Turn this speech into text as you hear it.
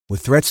With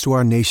threats to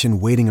our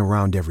nation waiting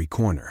around every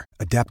corner,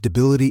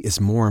 adaptability is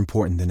more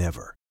important than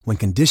ever. When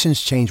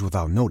conditions change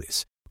without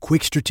notice,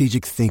 quick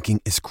strategic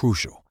thinking is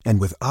crucial.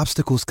 And with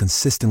obstacles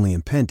consistently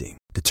impending,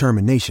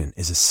 determination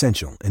is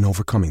essential in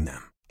overcoming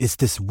them. It's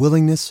this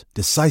willingness,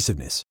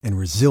 decisiveness, and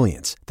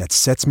resilience that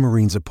sets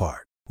Marines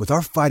apart. With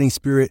our fighting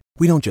spirit,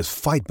 we don't just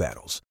fight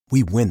battles,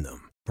 we win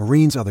them.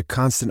 Marines are the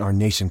constant our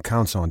nation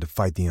counts on to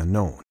fight the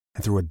unknown.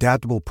 And through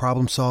adaptable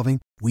problem solving,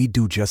 we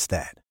do just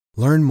that.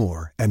 Learn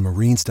more at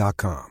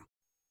marines.com.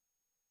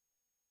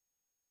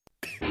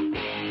 Kick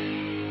it!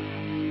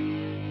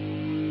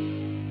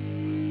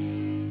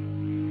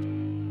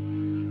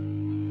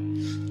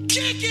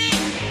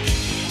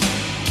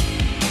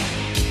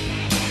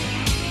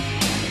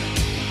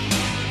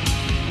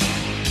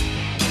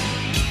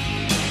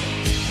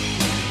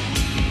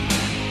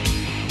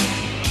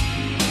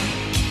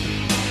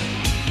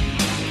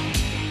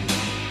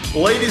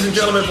 Ladies and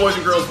gentlemen, boys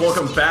and girls,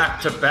 welcome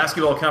back to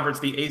Basketball Conference,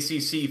 the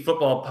ACC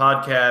Football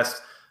Podcast.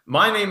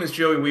 My name is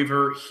Joey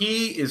Weaver.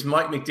 He is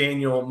Mike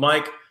McDaniel.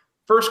 Mike,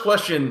 first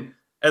question,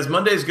 as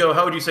Mondays go,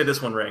 how would you say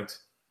this one ranked?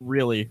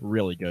 Really,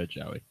 really good,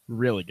 Joey.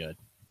 Really good.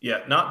 Yeah,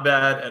 not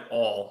bad at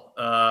all.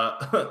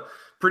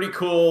 Pretty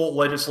cool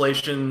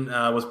legislation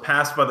was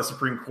passed by the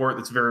Supreme Court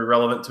that's very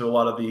relevant to a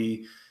lot of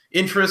the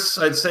interests,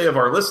 I'd say, of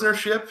our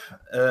listenership,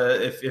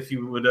 if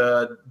you would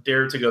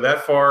dare to go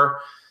that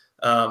far.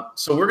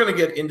 So we're going to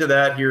get into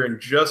that here in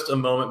just a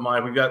moment,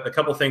 Mike. We've got a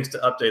couple things to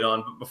update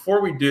on. But before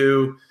we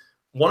do,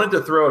 wanted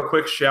to throw a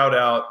quick shout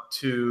out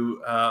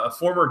to a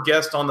former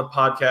guest on the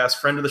podcast,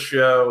 friend of the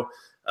show,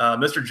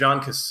 Mr.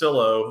 John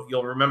Casillo.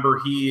 You'll remember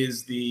he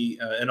is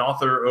an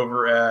author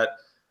over at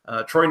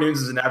Troy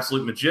Nunes is an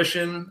Absolute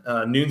Magician,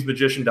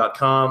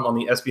 nunesmagician.com on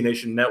the SB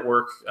Nation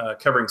Network,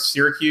 covering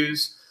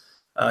Syracuse.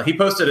 He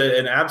posted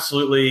an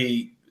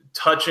absolutely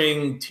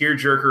touching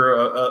tearjerker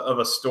of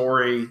a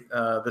story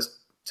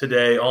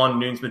today on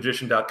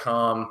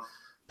nunesmagician.com,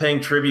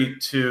 paying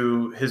tribute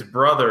to his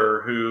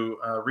brother who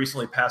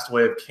recently passed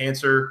away of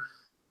cancer.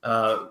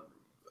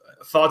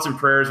 Thoughts and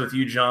prayers with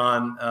you,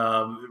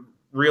 John.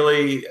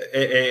 Really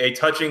a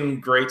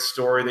touching, great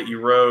story that you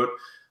wrote.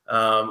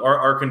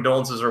 Our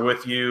condolences are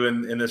with you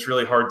in this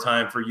really hard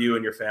time for you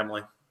and your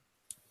family.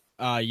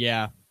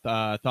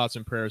 Thoughts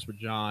and prayers with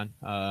John.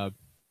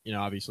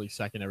 Obviously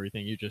second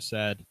everything you just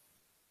said.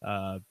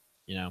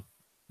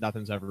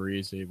 Nothing's ever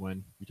easy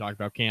when you talk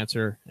about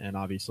cancer, and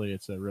obviously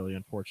it's a really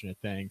unfortunate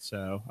thing.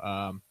 So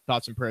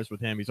thoughts and prayers with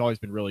him. He's always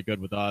been really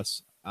good with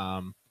us.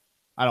 I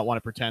don't want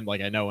to pretend like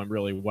I know him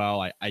really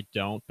well. I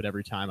don't, but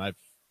every time I've,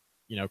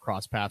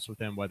 crossed paths with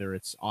him, whether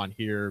it's on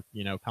here,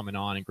 coming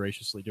on and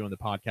graciously doing the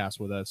podcast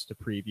with us to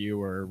preview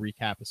or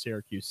recap a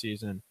Syracuse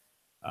season,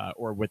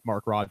 or with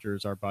Mark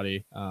Rogers, our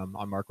buddy,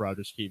 on Mark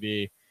Rogers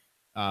TV.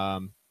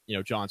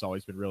 John's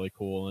always been really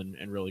cool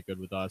and really good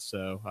with us.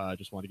 So I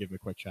just want to give him a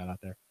quick shout out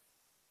there.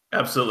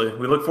 Absolutely.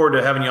 We look forward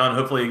to having you on,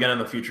 hopefully again in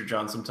the future,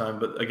 John, sometime.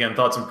 But again,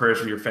 thoughts and prayers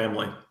for your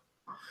family.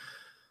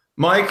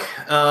 Mike,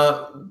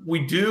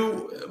 we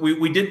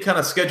did kind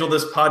of schedule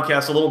this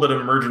podcast a little bit of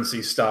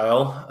emergency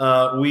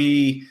style.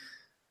 We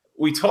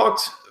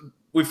talked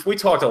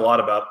a lot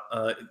about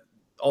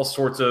all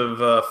sorts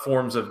of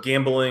forms of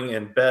gambling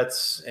and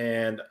bets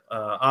and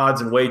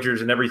odds and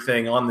wagers and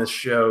everything on this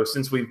show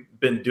since we've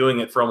been doing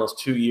it for almost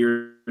 2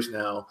 years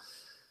now.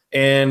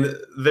 And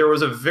there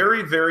was a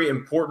very, very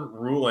important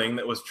ruling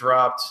that was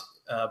dropped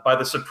by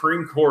the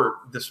Supreme Court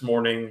this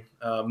morning,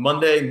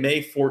 Monday,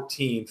 May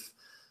 14th,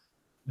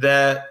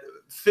 that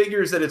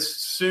figures that it's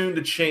soon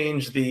to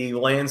change the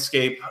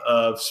landscape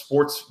of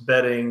sports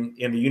betting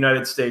in the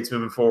United States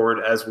moving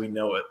forward as we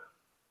know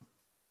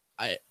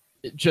it.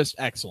 Just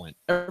excellent.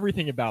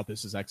 Everything about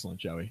this is excellent,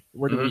 Joey.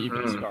 Where do we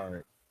even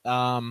start? Hang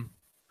on.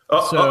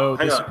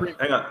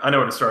 I know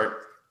where to start.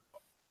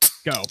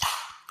 Go.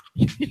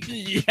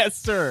 Yes,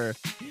 sir.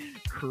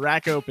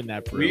 Crack open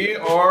that brew. We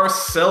are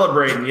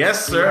celebrating.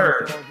 Yes,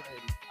 sir.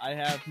 I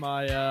have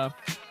my I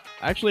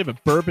actually have a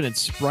bourbon and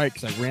Sprite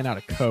because I ran out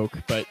of Coke,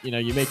 but you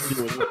make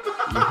do with what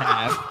you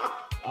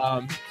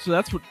have. So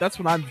that's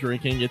what I'm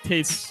drinking. It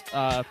tastes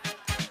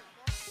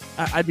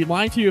I'd be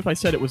lying to you if I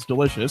said it was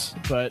delicious,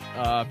 but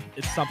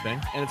it's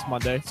something, and it's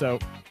Monday, so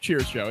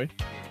cheers, Joey.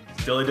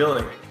 Dilly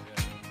dilly.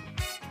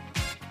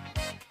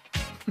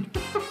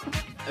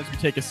 As we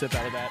take a sip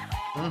out of that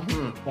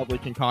lovely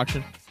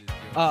concoction.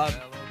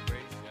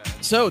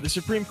 So the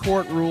Supreme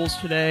Court rules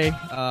today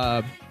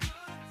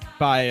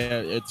by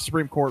a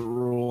Supreme Court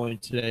ruling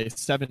today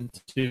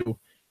 7-2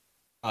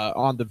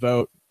 on the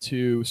vote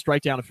to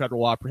strike down a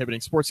federal law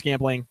prohibiting sports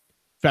gambling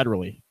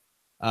federally.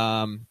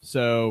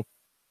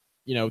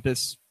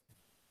 This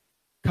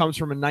comes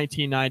from a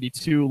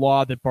 1992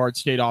 law that barred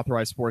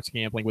state-authorized sports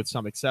gambling with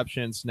some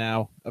exceptions.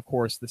 Now, of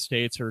course, the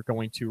states are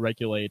going to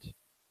regulate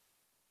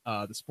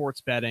the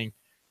sports betting.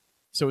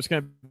 So it's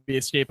going to be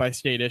a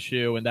state-by-state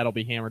issue, and that'll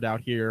be hammered out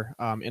here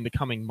in the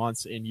coming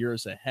months and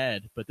years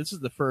ahead. But this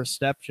is the first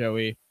step,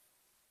 Joey,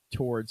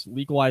 towards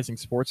legalizing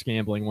sports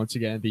gambling once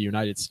again in the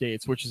United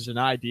States, which is an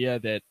idea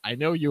that I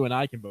know you and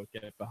I can both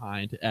get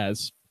behind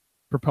as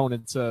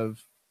proponents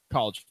of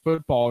college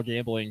football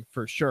gambling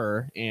for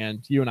sure,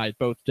 and you and I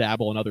both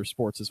dabble in other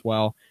sports as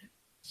well.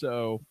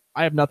 So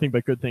I have nothing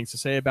but good things to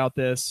say about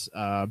this.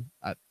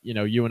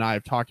 You and I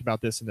have talked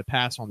about this in the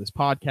past on this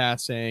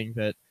podcast, saying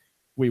that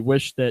we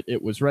wish that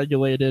it was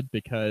regulated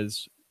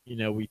because,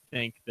 we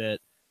think that,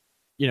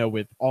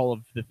 with all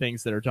of the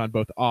things that are done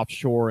both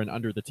offshore and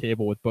under the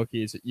table with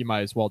bookies, you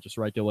might as well just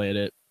regulate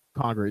it.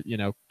 Congress,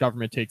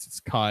 government takes its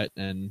cut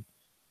and,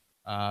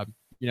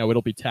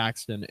 it'll be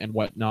taxed and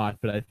whatnot.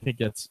 But I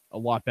think it's a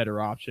lot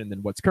better option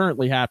than what's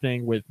currently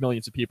happening with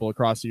millions of people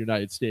across the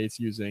United States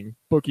using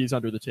bookies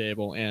under the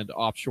table and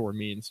offshore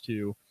means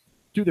to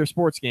do their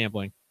sports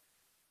gambling.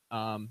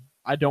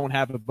 I don't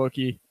have a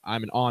bookie.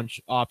 I'm an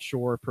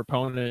offshore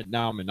proponent.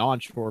 Now I'm an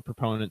onshore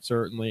proponent,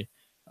 certainly.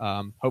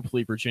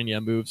 Hopefully Virginia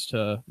moves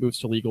to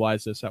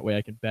legalize this. That way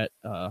I can bet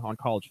on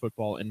college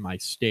football in my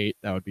state.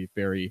 That would be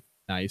very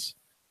nice.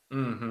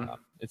 Mm-hmm.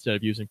 Instead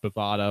of using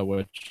Bovada,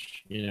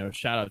 which,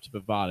 shout out to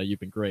Bovada. You've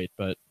been great,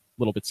 but a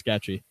little bit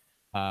sketchy,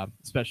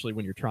 especially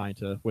when you're trying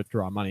to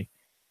withdraw money.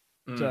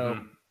 Mm-hmm. So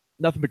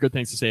nothing but good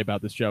things to say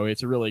about this, Joey.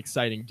 It's a really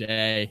exciting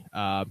day.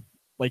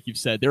 Like you've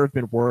said, there have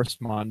been worse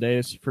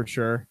Mondays for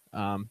sure.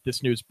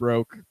 This news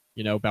broke,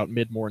 about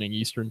mid-morning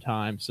Eastern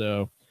time.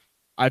 So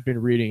I've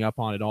been reading up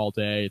on it all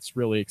day. It's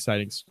really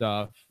exciting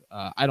stuff.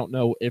 I don't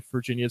know if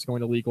Virginia is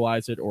going to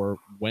legalize it or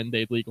when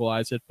they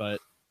legalize it, but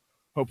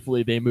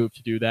hopefully they move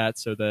to do that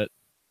so that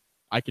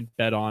I can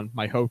bet on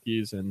my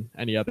Hokies and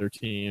any other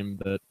team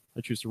that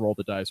I choose to roll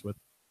the dice with.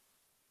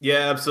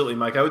 Yeah, absolutely,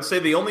 Mike. I would say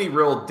the only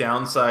real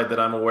downside that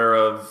I'm aware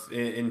of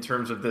in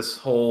terms of this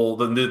whole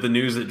the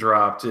news that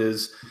dropped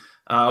is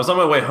I was on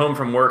my way home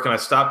from work and I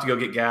stopped to go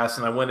get gas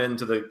and I went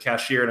into the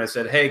cashier and I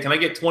said, "Hey, can I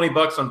get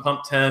 $20 on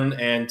pump 10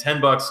 and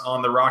 $10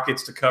 on the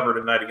Rockets to cover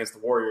tonight against the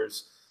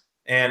Warriors?"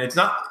 And it's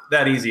not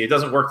that easy. It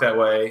doesn't work that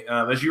way.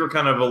 As you were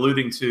kind of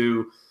alluding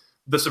to,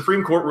 the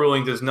Supreme Court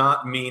ruling does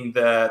not mean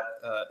that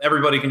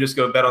everybody can just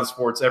go bet on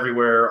sports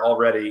everywhere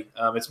already.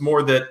 It's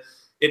more that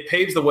it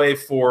paves the way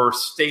for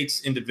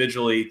states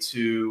individually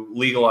to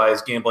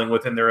legalize gambling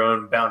within their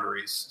own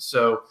boundaries.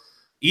 So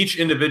each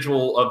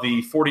individual of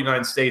the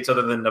 49 states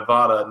other than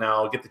Nevada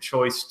now get the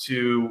choice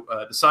to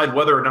decide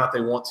whether or not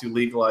they want to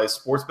legalize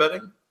sports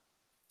betting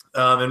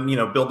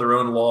and, build their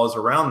own laws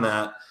around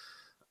that.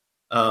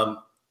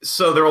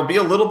 So there will be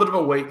a little bit of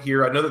a wait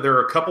here. I know that there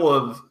are a couple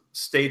of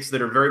states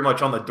that are very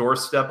much on the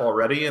doorstep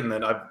already. And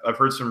then I've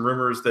heard some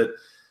rumors that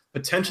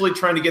potentially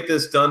trying to get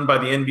this done by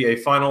the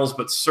NBA finals,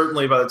 but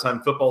certainly by the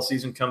time football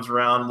season comes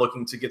around,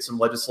 looking to get some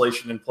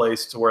legislation in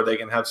place to where they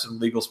can have some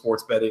legal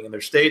sports betting in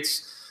their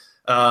states.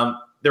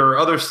 There are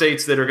other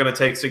states that are going to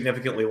take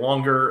significantly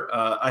longer.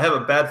 I have a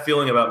bad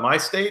feeling about my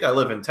state. I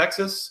live in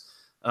Texas.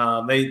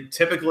 They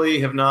typically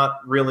have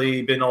not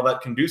really been all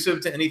that conducive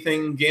to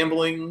anything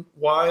gambling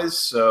wise.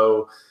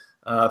 So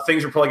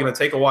things are probably going to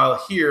take a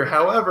while here.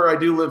 However, I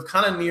do live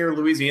kind of near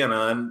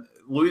Louisiana, and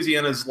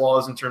Louisiana's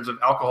laws in terms of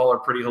alcohol are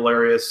pretty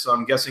hilarious. So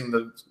I'm guessing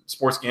the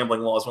sports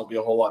gambling laws won't be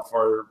a whole lot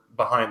farther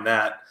behind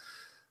that.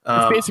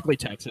 It's basically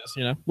Texas,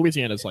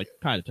 Louisiana's like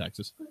kind of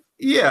Texas.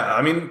 Yeah,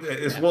 I mean,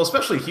 well,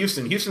 especially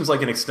Houston. Houston's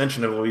like an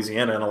extension of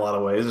Louisiana in a lot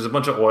of ways. There's a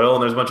bunch of oil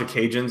and there's a bunch of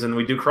Cajuns, and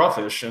we do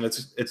crawfish, and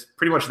it's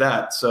pretty much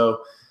that.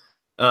 So,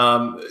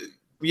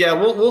 yeah,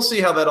 we'll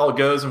see how that all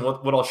goes and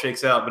what all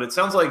shakes out. But it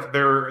sounds like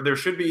there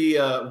should be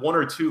one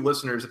or two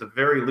listeners at the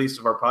very least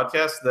of our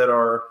podcast that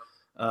are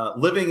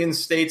living in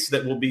states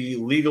that will be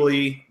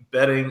legally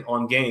betting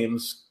on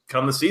games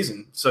come the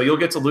season. So you'll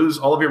get to lose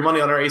all of your money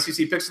on our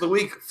ACC picks of the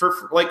week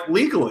for like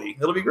legally.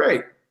 It'll be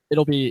great.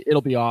 It'll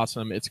be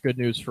awesome. It's good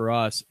news for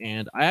us.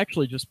 And I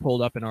actually just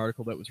pulled up an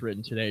article that was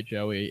written today,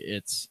 Joey.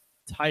 It's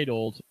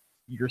titled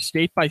 "Your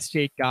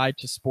State-by-State Guide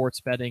to Sports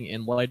Betting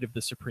in Light of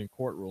the Supreme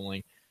Court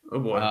Ruling." Oh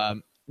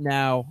boy.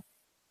 Now,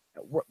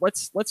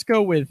 let's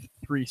go with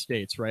three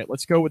states, right?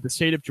 Let's go with the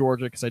state of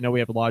Georgia, because I know we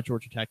have a lot of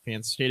Georgia Tech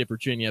fans. State of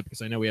Virginia,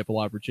 because I know we have a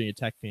lot of Virginia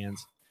Tech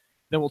fans.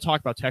 Then we'll talk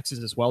about Texas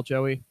as well,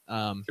 Joey.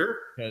 Sure.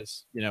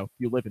 Because,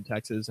 you live in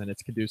Texas and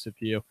it's conducive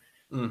to you.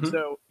 Mm-hmm.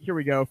 So here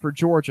we go. For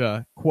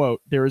Georgia,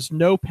 quote, "There is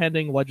no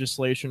pending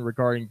legislation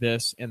regarding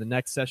this, and the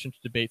next session to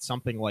debate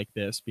something like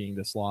this," being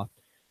this law,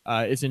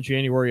 is in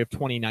January of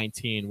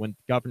 2019, when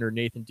Governor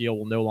Nathan Deal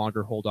will no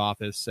longer hold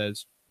office,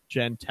 says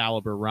Jen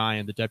Taliber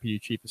Ryan, the Deputy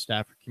Chief of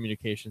Staff for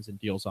Communications in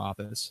Deal's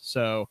office.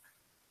 So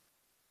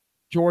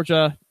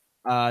Georgia,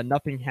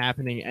 nothing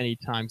happening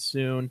anytime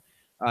soon.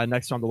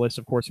 Next on the list,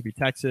 of course, would be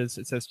Texas.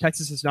 It says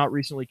Texas has not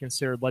recently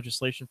considered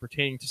legislation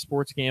pertaining to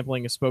sports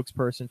gambling. A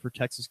spokesperson for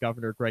Texas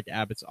Governor Greg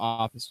Abbott's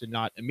office did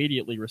not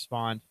immediately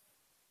respond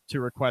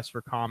to requests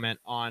for comment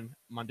on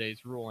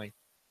Monday's ruling.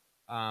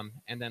 And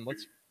then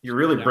You're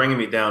really bringing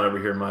me down over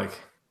here, Mike.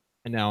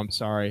 And now I'm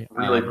sorry.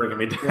 Really bringing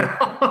me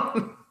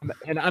down.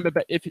 And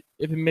if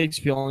it makes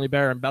you feel any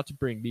better, I'm about to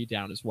bring me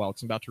down as well,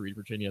 because I'm about to read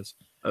Virginia's.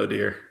 Oh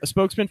dear. A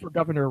spokesman for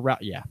Governor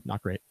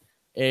not great.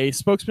 A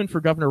spokesman for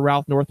Governor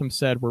Ralph Northam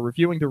said, "We're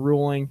reviewing the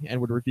ruling and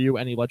would review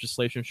any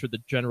legislation should the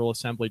General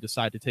Assembly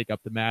decide to take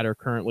up the matter.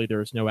 Currently, there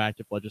is no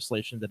active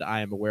legislation that I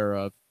am aware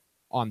of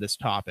on this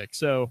topic."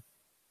 So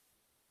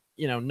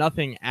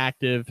nothing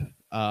active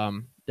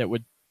that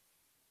would,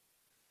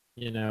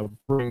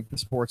 bring the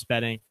sports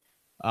betting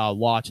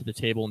law to the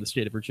table in the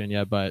state of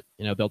Virginia, but,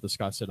 they'll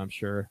discuss it, I'm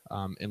sure,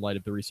 in light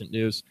of the recent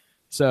news.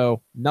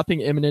 So nothing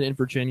imminent in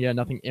Virginia,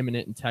 nothing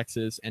imminent in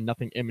Texas, and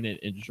nothing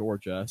imminent in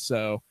Georgia.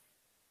 So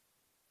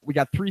we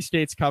got 3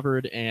 states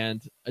covered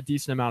and a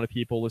decent amount of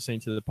people listening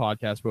to the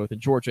podcast, both in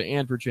Georgia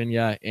and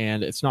Virginia.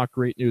 And it's not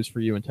great news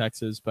for you in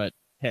Texas, but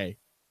hey,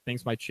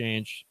 things might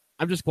change.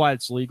 I'm just glad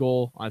it's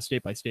legal on a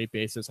state-by-state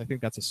basis. I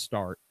think that's a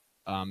start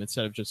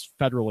instead of just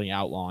federally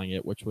outlawing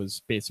it, which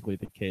was basically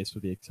the case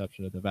with the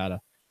exception of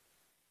Nevada.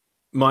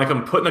 Mike,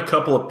 I'm putting a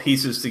couple of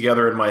pieces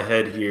together in my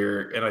head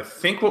here, and I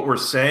think what we're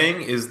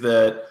saying is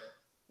that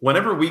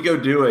whenever we go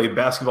do a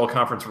basketball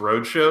conference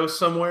roadshow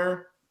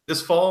somewhere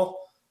this fall,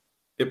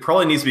 it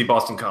probably needs to be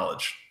Boston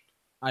College.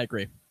 I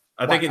agree.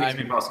 I think it needs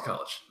to be Boston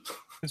College.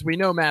 Because we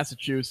know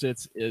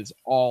Massachusetts is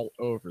all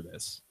over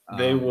this.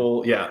 They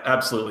will, yeah,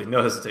 absolutely.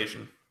 No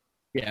hesitation.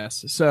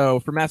 Yes. So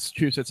for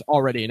Massachusetts,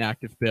 already an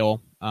active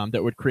bill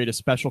that would create a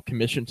special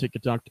commission to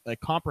conduct a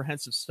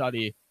comprehensive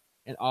study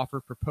and offer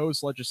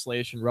proposed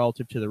legislation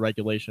relative to the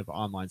regulation of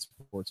online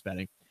sports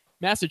betting.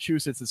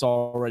 Massachusetts is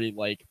already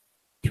like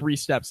 3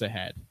 steps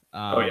ahead.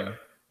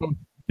 Both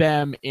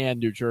them and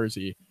New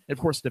Jersey. And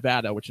of course,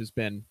 Nevada, which has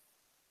been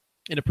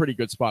in a pretty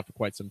good spot for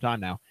quite some time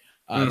now.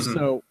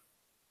 So,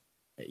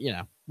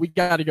 we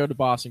got to go to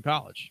Boston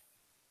College,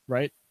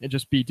 right? And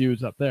just be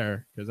dudes up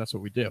there because that's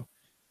what we do.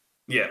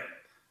 Yeah.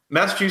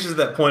 Massachusetts is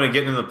at that point of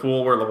getting in the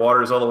pool where the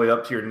water is all the way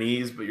up to your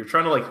knees, but you're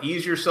trying to like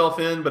ease yourself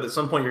in, but at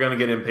some point you're going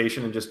to get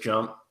impatient and just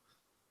jump.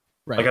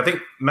 Right. Like I think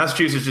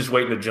Massachusetts is just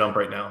waiting to jump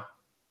right now.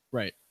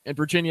 Right. And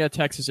Virginia,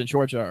 Texas, and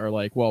Georgia are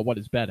like, well, what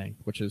is betting?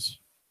 Which is,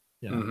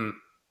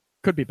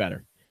 could be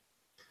better.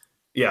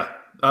 Yeah,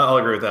 I'll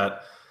agree with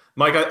that.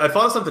 Mike, I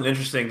thought something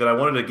interesting that I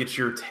wanted to get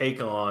your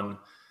take on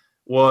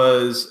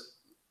was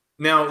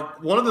now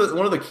one of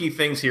the key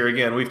things here.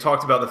 Again, we've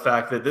talked about the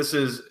fact that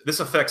this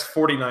affects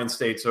 49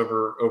 states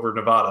over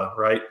Nevada,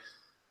 right?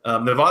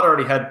 Nevada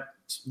already had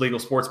legal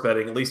sports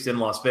betting, at least in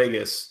Las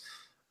Vegas.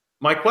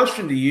 My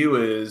question to you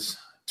is: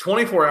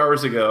 24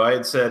 hours ago, I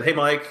had said, "Hey,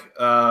 Mike,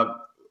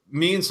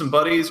 me and some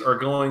buddies are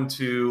going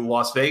to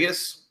Las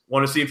Vegas.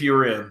 Want to see if you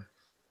were in."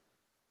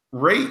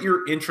 Rate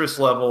your interest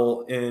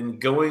level in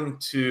going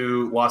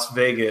to Las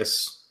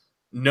Vegas,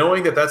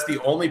 knowing that that's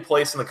the only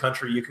place in the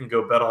country you can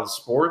go bet on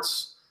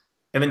sports,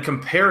 and then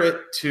compare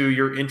it to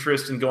your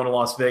interest in going to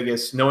Las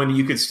Vegas, knowing that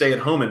you could stay at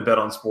home and bet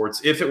on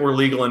sports if it were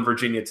legal in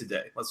Virginia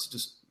today. Let's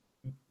just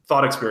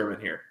thought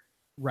experiment here.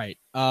 Right.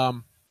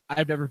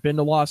 I've never been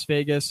to Las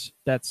Vegas.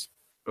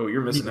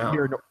 You're missing out.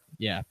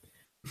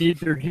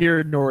 Neither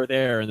here nor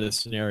there in this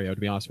scenario,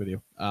 to be honest with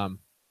you.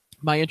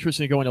 My interest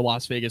in going to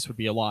Las Vegas would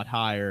be a lot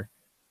higher.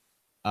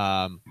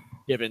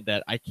 Given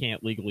that I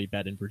can't legally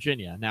bet in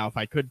Virginia. Now, if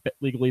I could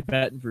legally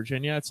bet in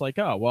Virginia, it's like,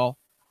 oh, well,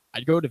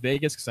 I'd go to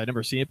Vegas because I'd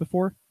never seen it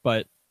before.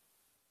 But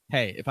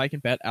hey, if I can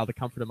bet out of the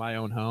comfort of my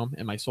own home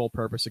and my sole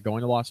purpose of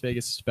going to Las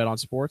Vegas is to bet on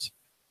sports,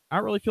 I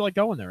don't really feel like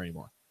going there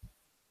anymore.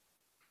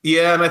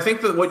 Yeah, and I think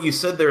that what you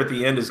said there at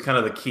the end is kind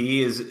of the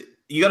key is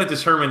you got to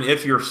determine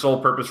if your sole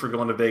purpose for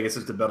going to Vegas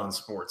is to bet on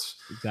sports.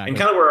 Exactly. And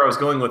kind of where I was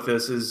going with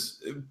this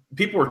is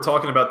people were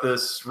talking about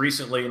this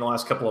recently in the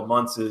last couple of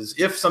months is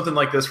if something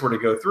like this were to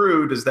go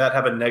through, does that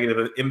have a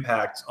negative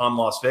impact on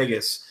Las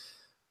Vegas?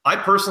 I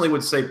personally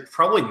would say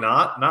probably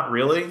not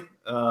really.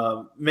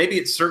 Maybe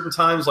at certain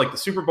times like the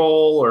Super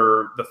Bowl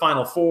or the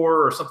Final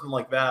Four or something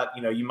like that,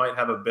 you might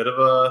have a bit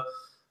of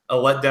a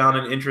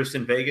letdown in interest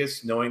in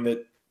Vegas, knowing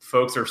that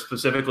folks are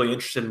specifically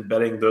interested in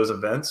betting those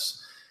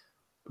events.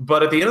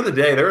 But at the end of the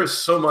day, there is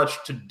so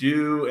much to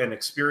do and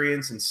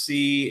experience and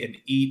see and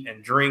eat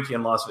and drink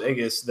in Las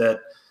Vegas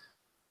that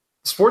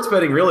sports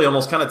betting really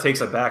almost kind of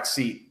takes a back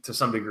seat to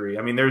some degree.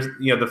 I mean, there's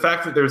the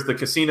fact that there's the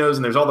casinos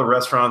and there's all the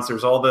restaurants,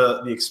 there's all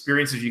the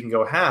experiences you can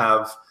go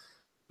have.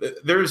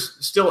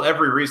 There's still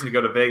every reason to go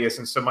to Vegas.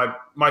 And so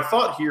my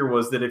thought here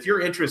was that if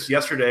your interest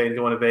yesterday in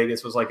going to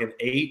Vegas was like an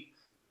 8,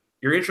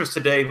 your interest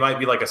today might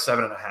be like a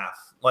 7.5.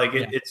 Like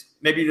it's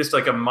maybe just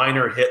like a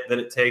minor hit that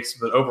it takes,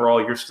 but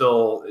overall you're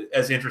still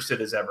as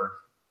interested as ever.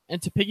 And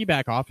to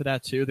piggyback off of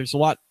that too, there's a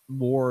lot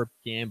more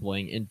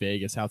gambling in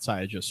Vegas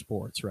outside of just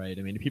sports, right?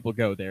 I mean, people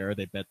go there,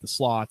 they bet the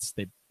slots,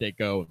 they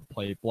go and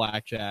play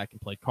blackjack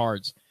and play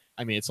cards.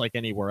 I mean, it's like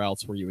anywhere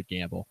else where you would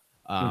gamble.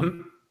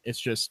 It's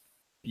just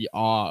the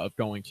awe of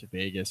going to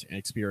Vegas and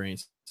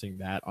experiencing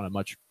that on a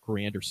much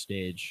grander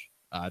stage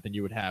than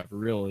you would have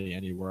really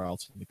anywhere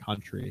else in the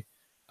country.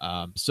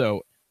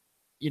 So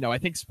I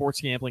think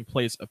sports gambling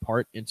plays a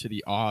part into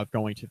the awe of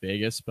going to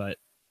Vegas, but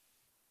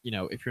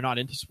if you're not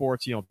into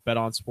sports, you don't bet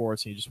on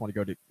sports and you just want to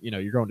go to,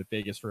 you're going to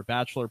Vegas for a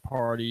bachelor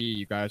party,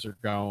 you guys are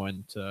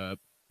going to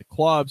the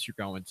clubs, you're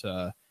going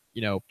to,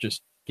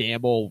 just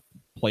gamble,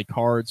 play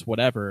cards,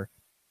 whatever,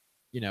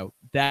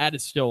 that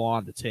is still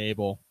on the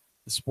table.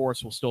 The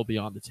sports will still be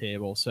on the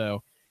table.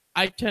 So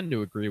I tend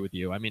to agree with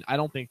you. I mean, I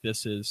don't think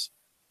this is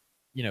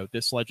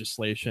this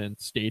legislation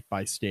state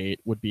by state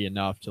would be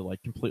enough to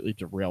like completely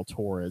derail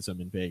tourism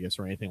in Vegas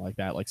or anything like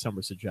that, like some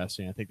were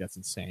suggesting. I think that's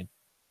insane.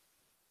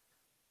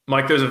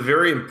 Mike, there's a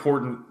very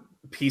important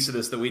piece of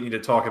this that we need to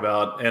talk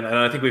about, and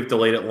I think we've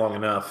delayed it long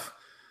enough.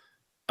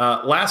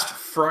 Last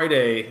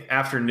Friday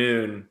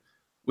afternoon,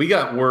 we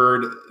got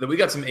word that we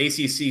got some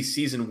ACC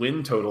season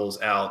win totals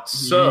out.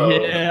 So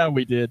yeah,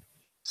 we did.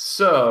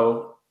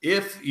 So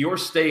if your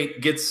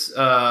state gets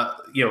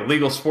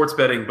legal sports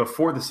betting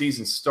before the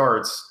season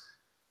starts,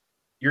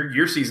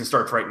 your season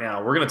starts right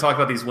now. We're going to talk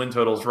about these win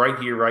totals right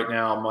here, right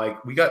now,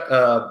 Mike. We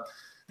got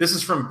this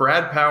is from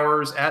Brad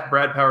Powers at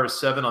Brad Powers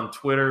 7 on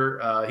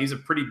Twitter. He's a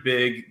pretty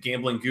big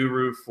gambling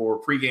guru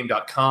for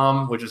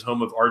pregame.com, which is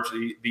home of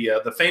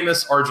the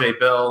famous RJ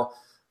Bell.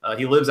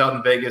 He lives out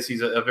in Vegas.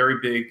 He's a very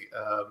big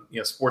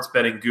sports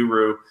betting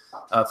guru,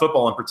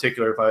 football in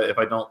particular,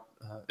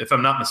 if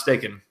I'm not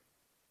mistaken.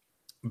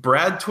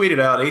 Brad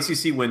tweeted out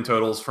ACC win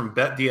totals from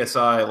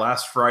BetDSI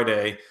last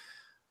Friday.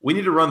 We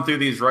need to run through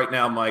these right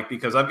now, Mike,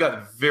 because I've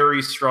got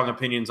very strong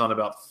opinions on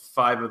about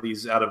 5 of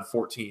these out of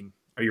 14.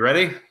 Are you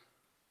ready?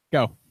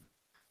 Go.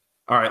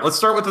 All right, let's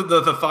start with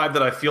the 5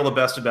 that I feel the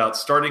best about,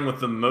 starting with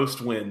the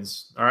most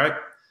wins. All right.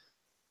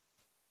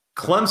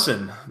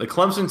 Clemson, the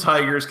Clemson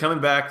Tigers coming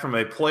back from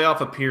a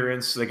playoff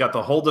appearance. They got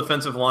the whole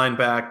defensive line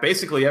back,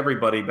 basically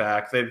everybody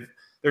back.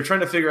 They're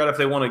trying to figure out if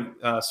they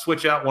want to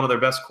switch out one of their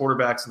best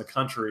quarterbacks in the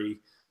country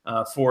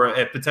for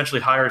a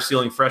potentially higher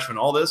ceiling freshman.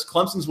 All this,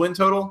 Clemson's win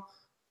total,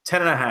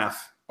 10.5.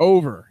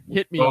 Over.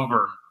 Hit me.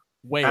 Over.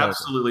 Way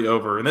absolutely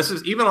over. And this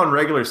is even on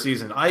regular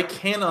season. I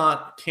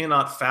cannot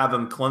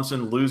fathom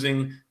Clemson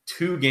losing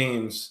 2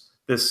 games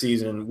this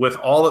season with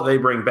all that they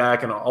bring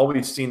back and all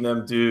we've seen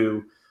them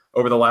do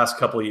over the last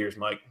couple of years,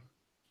 Mike.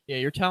 Yeah,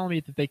 you're telling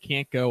me that they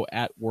can't go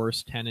at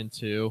worst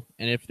 10-2,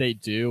 and if they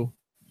do,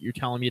 you're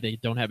telling me they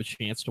don't have a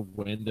chance to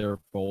win their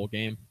bowl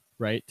game,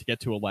 right? To get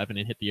to 11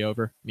 and hit the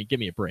over. I mean, give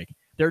me a break.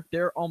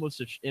 They're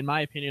almost, in my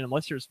opinion,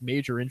 unless there's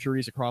major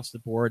injuries across the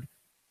board,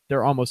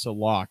 they're almost a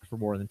lock for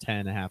more than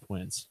 10.5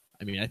 wins.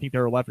 I mean, I think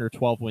they're 11 or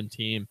 12 win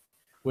team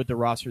with the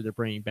roster they're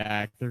bringing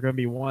back. They're going to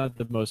be one of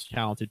the most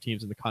talented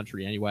teams in the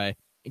country anyway.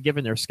 And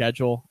given their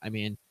schedule, I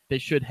mean, they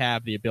should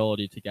have the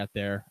ability to get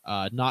there.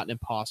 Not an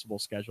impossible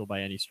schedule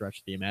by any stretch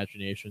of the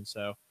imagination.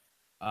 So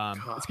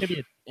it's going to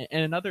be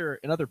and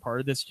another part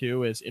of this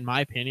too is, in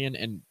my opinion,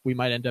 and we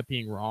might end up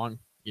being wrong,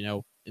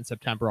 in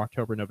September,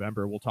 October,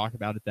 November. We'll talk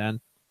about it then.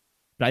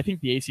 But I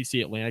think the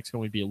ACC Atlantic's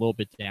going to be a little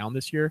bit down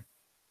this year.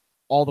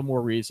 All the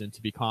more reason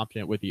to be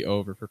confident with the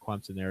over for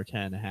Clemson there,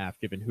 10.5,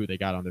 given who they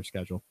got on their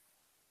schedule.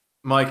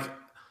 Mike,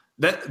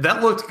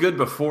 that looked good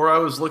before I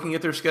was looking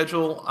at their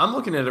schedule. I'm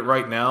looking at it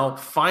right now.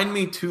 Find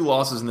me 2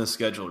 losses in this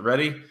schedule.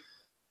 Ready?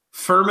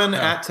 Furman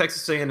at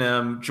Texas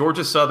A&M,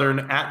 Georgia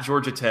Southern at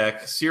Georgia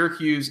Tech,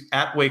 Syracuse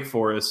at Wake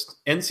Forest,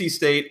 NC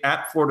State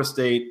at Florida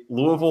State,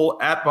 Louisville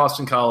at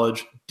Boston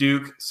College,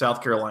 Duke,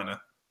 South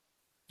Carolina.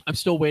 I'm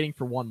still waiting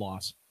for 1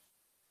 loss.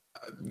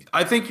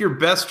 I think your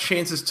best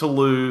chances to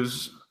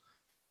lose,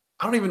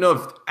 I don't even know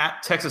if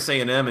at Texas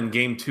A&M in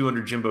game 2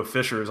 under Jimbo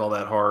Fisher is all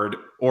that hard,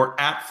 or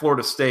at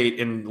Florida State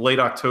in late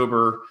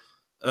October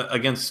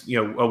against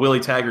a Willie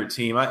Taggart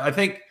team. I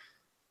think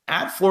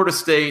at Florida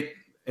State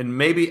and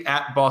maybe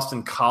at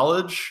Boston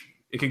College,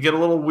 it could get a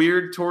little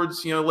weird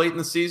towards late in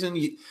the season.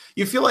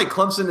 You feel like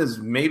Clemson is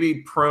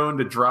maybe prone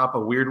to drop a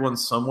weird one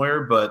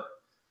somewhere, but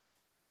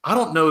I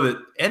don't know that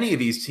any of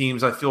these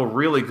teams I feel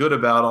really good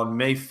about on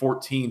May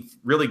 14th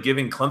really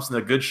giving Clemson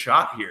a good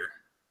shot here.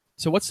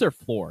 So what's their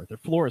floor? Their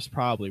floor is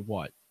probably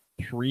what?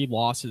 3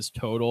 losses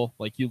total.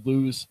 Like you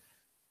lose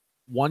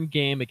 1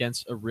 game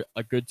against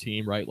a good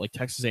team, right? Like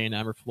Texas A&M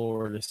or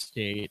Florida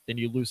State. Then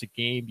you lose a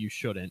game you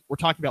shouldn't. We're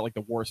talking about like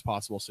the worst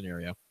possible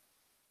scenario.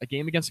 A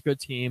game against a good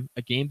team,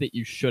 a game that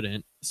you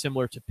shouldn't,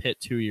 similar to Pitt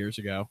 2 years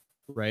ago,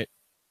 right?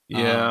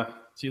 Yeah.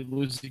 So you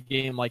lose a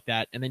game like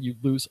that, and then you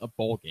lose a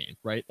bowl game,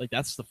 right? Like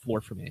that's the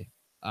floor for me.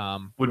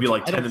 Would be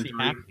like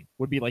 10-3.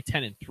 Would be like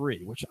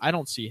 10-3, which I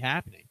don't see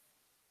happening.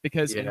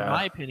 Because in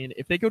my opinion,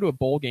 if they go to a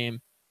bowl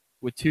game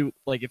with 2,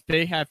 like if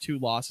they have 2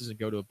 losses and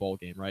go to a bowl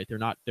game, right?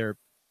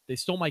 They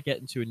still might get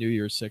into a New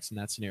Year's 6 in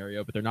that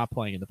scenario, but they're not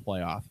playing in the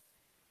playoff.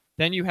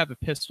 Then you have a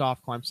pissed off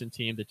Clemson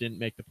team that didn't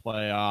make the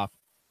playoff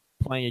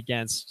playing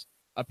against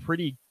a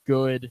pretty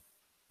good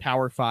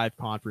Power 5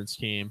 conference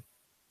team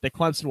that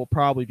Clemson will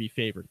probably be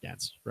favored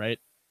against, right?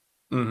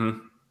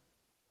 Mm-hmm.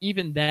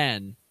 Even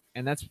then,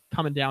 and that's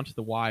coming down to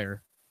the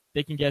wire,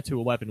 they can get to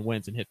 11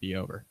 wins and hit the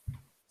over.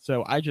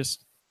 So I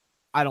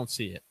don't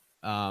see it.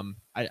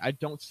 I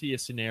don't see a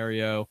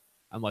scenario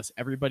unless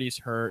everybody's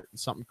hurt and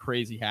something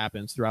crazy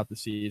happens throughout the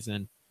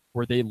season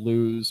where they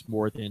lose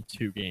more than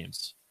 2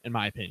 games, in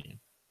my opinion.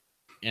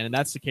 And if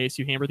that's the case,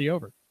 you hammer the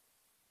over.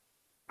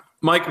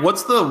 Mike,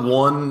 what's the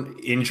one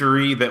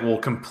injury that will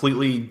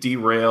completely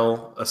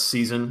derail a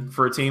season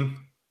for a team?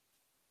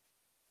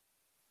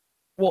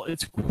 Well,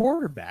 it's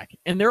quarterback.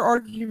 And the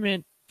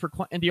argument for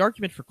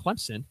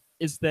Clemson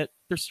is that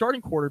their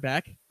starting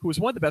quarterback, who was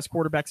one of the best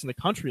quarterbacks in the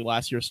country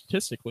last year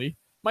statistically,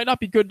 might not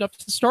be good enough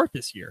to start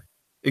this year.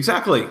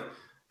 Exactly.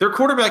 their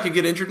quarterback could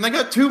get injured, and they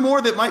got two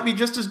more that might be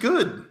just as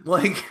good.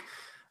 Like,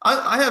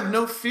 I have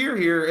no fear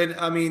here. And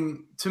I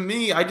mean, to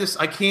me, I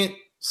can't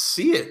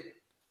see it.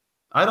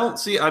 I don't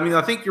see it. I mean,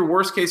 I think your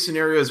worst case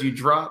scenario is you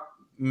drop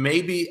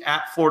maybe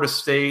at Florida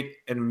State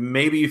and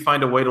maybe you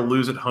find a way to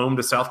lose at home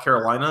to South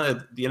Carolina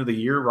at the end of the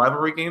year.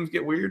 Rivalry games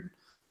get weird.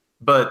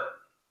 But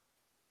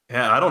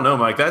yeah, I don't know,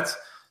 Mike. That's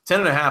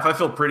 10.5. I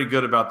feel pretty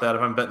good about that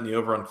if I'm betting the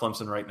over on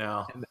Clemson right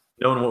now,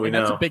 knowing what we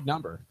know. That's a big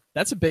number.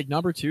 That's a big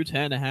number too,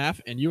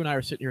 10.5. And you and I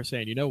are sitting here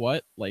saying, you know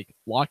what? Like,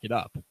 lock it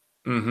up.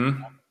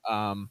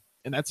 Mm-hmm.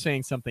 And that's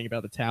saying something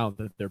about the talent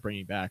that they're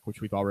bringing back,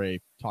 which we've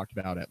already talked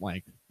about at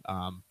length.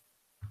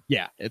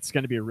 Yeah, it's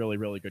going to be a really,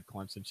 really good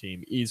Clemson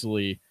team.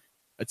 Easily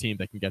a team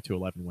that can get to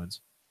 11 wins.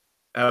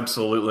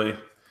 Absolutely.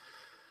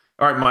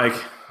 All right, Mike,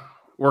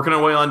 working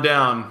our way on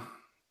down.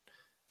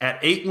 At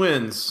 8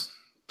 wins,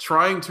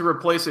 trying to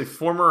replace a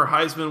former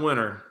Heisman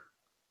winner,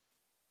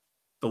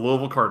 the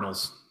Louisville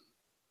Cardinals.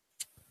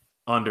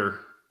 Under.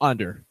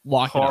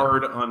 Lock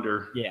Hard it up.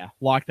 under. Yeah,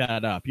 lock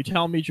that up. You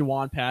telling me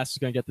Jawon Pass is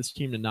going to get this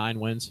team to 9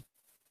 wins?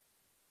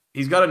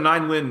 He's got a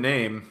 9-win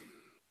name.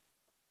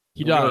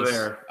 He does.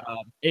 Go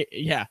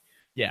there.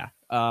 Yeah.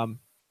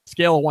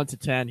 Scale of 1 to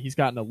 10, he's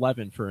got an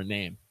 11 for a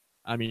name.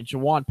 I mean,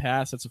 Jawon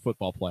Pass, that's a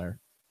football player.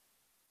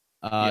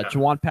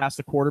 Jawon Pass,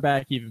 the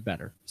quarterback, even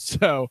better.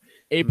 So,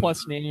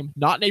 A-plus name,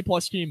 not an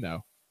A-plus team,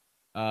 though.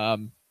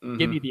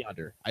 Give me the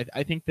under.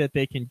 I think that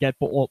they can get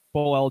bowl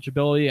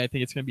eligibility. I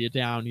think it's going to be a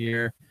down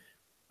year.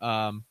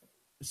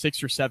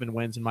 6 or 7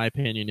 wins, in my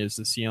opinion, is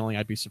the ceiling.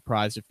 I'd be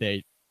surprised if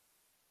they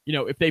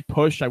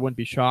pushed, I wouldn't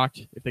be shocked.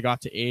 If they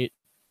got to 8,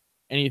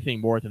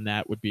 anything more than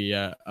that would be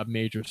a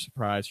major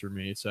surprise for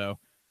me. So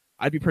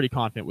I'd be pretty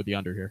confident with the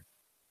under here.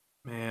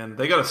 Man,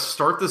 they got to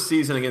start the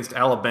season against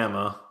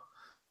Alabama.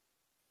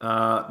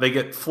 They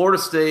get Florida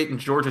State and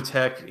Georgia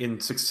Tech in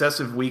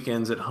successive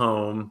weekends at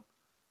home.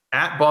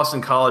 At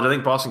Boston College, I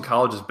think Boston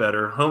College is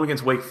better. Home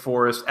against Wake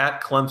Forest.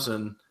 At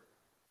Clemson,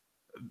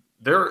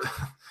 they're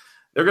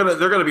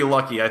gonna be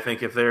lucky. I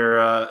think if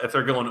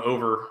they're going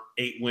over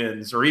 8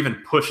 wins or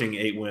even pushing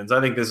 8 wins. I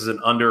think this is an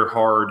under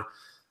hard.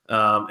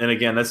 And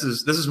again, this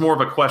is more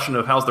of a question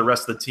of how's the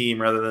rest of the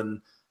team rather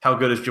than how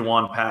good is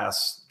Jawon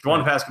Pass.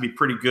 Jawon Pass can be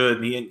pretty good,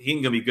 and he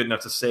ain't gonna be good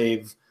enough to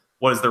save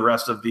what is the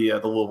rest of the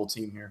Louisville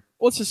team here.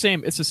 Well, it's the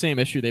same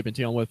issue they've been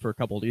dealing with for a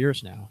couple of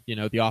years now. You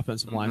know, the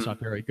offensive line's not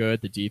very good.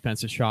 The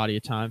defense is shoddy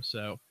at times.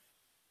 So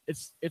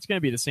it's going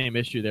to be the same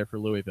issue there for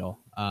Louisville.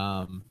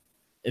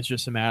 It's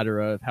just a matter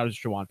of how does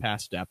Jawon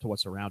Pass adapt to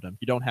what's around him.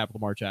 You don't have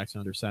Lamar Jackson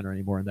under center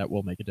anymore, and that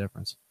will make a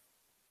difference.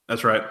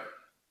 That's right.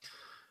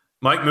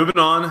 Mike, moving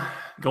on,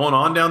 going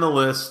on down the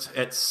list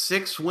at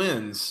 6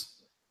 wins,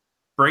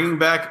 bringing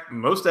back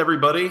most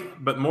everybody,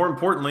 but more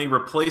importantly,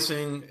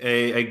 replacing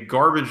a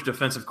garbage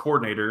defensive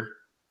coordinator,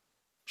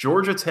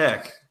 Georgia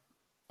Tech.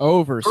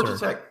 Georgia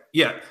Tech.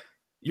 Yeah.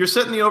 You're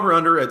setting the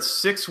over-under at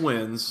 6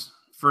 wins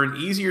for an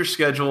easier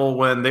schedule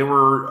when they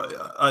were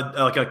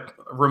a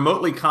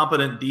remotely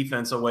competent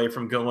defense away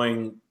from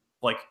going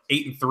like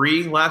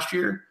 8-3 last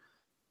year.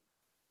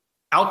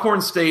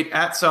 Alcorn State,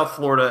 at South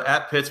Florida,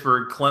 at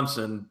Pittsburgh,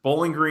 Clemson,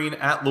 Bowling Green,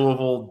 at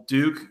Louisville,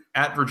 Duke,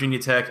 at Virginia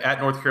Tech, at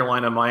North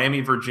Carolina,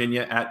 Miami,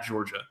 Virginia, at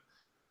Georgia.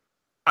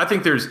 I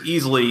think there's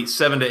easily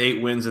 7 to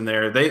 8 wins in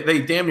there.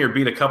 They damn near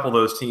beat a couple of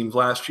those teams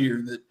last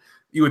year that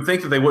you would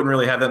think that they wouldn't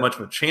really have that much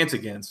of a chance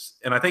against.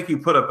 And I think you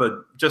put up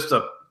just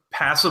a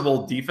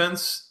passable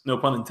defense, no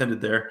pun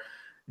intended there,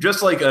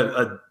 just like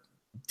a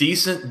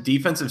decent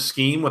defensive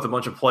scheme with a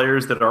bunch of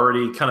players that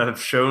already kind of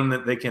have shown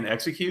that they can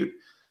execute.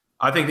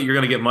 I think that you're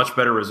going to get much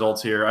better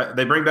results here.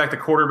 They bring back the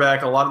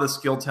quarterback, a lot of the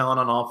skill talent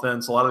on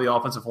offense, a lot of the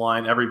offensive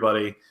line,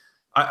 everybody.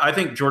 I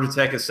think Georgia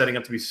Tech is setting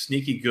up to be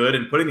sneaky good,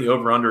 and putting the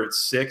over-under at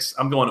 6,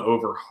 I'm going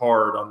over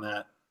hard on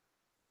that.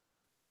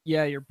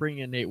 Yeah, you're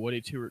bringing in Nate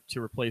Woody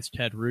to replace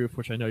Ted Roof,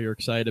 which I know you're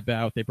excited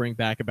about. They bring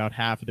back about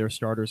half of their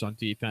starters on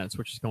defense,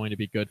 which is going to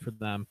be good for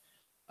them.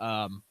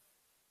 The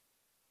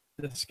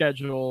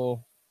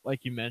schedule,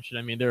 like you mentioned,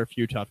 I mean, there are a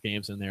few tough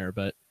games in there,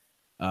 but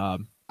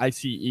I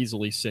see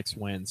easily 6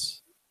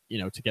 wins,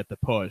 to get the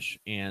push.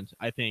 And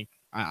I think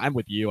I'm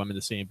with you. I'm in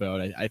the same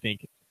boat. I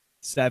think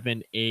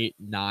 7, 8,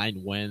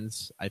 9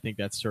 wins. I think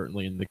that's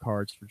certainly in the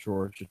cards for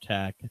Georgia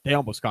Tech. They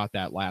almost got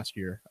that last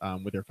year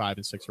with their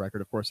 5-6 record.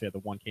 Of course, they had the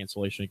one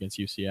cancellation against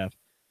UCF,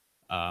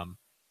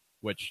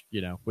 which,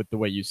 with the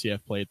way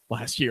UCF played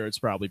last year, it's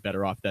probably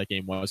better off that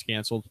game was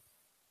canceled.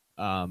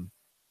 But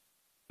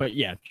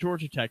yeah,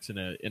 Georgia Tech's in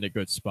a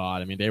good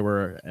spot. I mean, they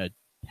were a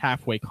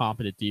halfway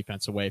competent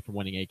defense away from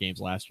winning 8 games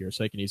last year,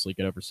 so they can easily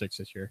get over 6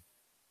 this year.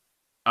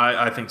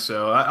 I think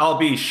so. I'll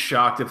be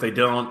shocked if they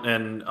don't.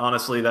 And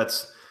honestly,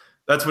 that's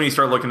when you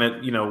start looking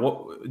at,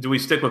 what do we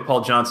stick with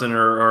Paul Johnson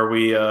or are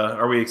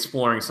we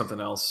exploring something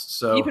else?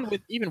 So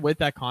even with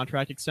that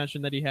contract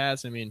extension that he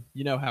has, I mean,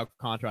 you know how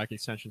contract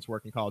extensions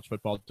work in college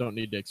football. Don't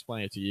need to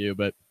explain it to you,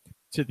 but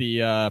to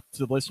the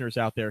listeners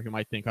out there who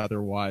might think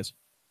otherwise,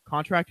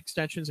 contract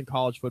extensions in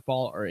college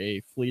football are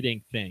a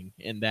fleeting thing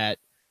in that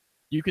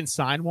you can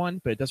sign one,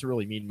 but it doesn't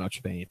really mean much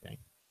of anything.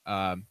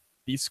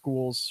 these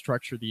schools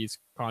structure these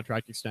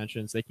contract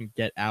extensions. They can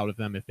get out of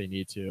them if they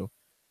need to.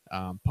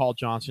 Paul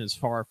Johnson is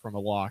far from a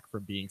lock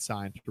from being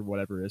signed through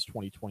whatever it is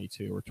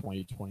 2022 or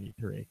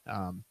 2023.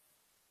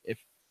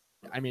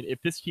 If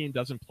this team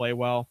doesn't play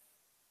well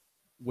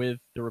with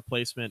the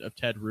replacement of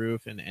Ted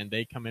Roof and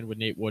they come in with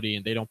Nate Woody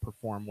and they don't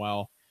perform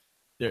well,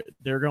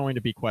 there are going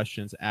to be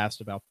questions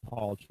asked about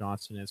Paul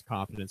Johnson and his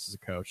confidence as a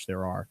coach.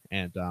 There are,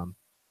 and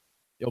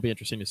it'll be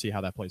interesting to see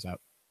how that plays out.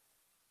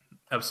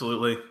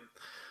 Absolutely.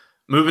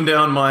 Moving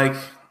down, Mike.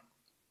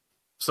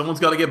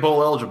 Someone's got to get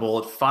bowl eligible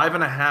at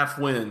 5.5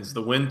 wins,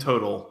 the win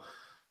total.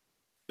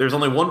 There's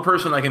only one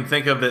person I can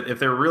think of that if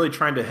they're really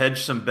trying to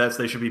hedge some bets,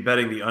 they should be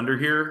betting the under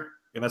here,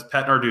 and that's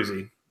Pat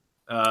Narduzzi.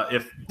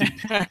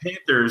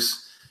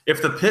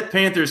 If the Pitt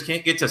Panthers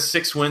can't get to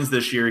 6 wins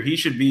this year, he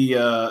should be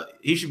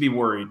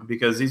worried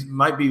because he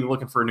might be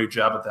looking for a new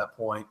job at that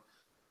point.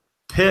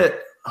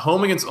 Pitt,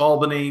 home against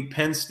Albany,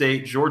 Penn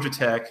State, Georgia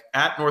Tech,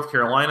 at North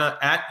Carolina,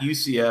 at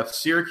UCF,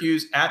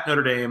 Syracuse, at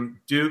Notre Dame,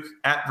 Duke,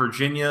 at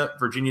Virginia,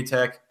 Virginia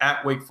Tech,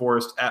 at Wake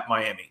Forest, at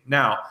Miami.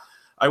 Now,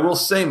 I will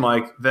say,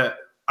 Mike, that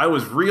I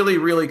was really,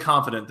 really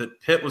confident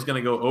that Pitt was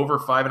going to go over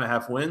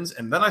 5.5 wins,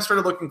 and then I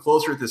started looking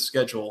closer at this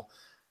schedule.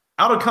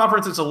 Out of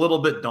conference, it's a little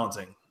bit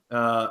daunting.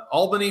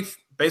 Albany,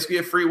 basically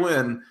a free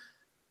win.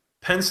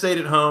 Penn State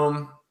at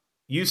home,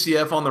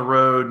 UCF on the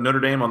road, Notre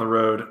Dame on the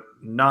road,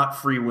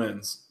 not free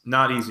wins.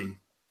 Not easy.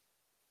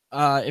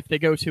 If they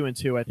go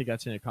 2-2, I think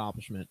that's an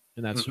accomplishment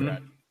in that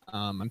stretch.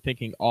 I'm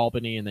thinking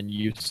Albany and then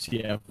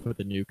UCF with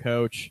a new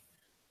coach.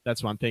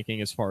 That's what I'm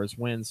thinking as far as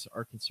wins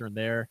are concerned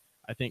there.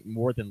 I think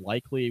more than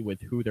likely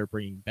with who they're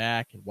bringing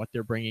back and what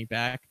they're bringing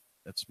back,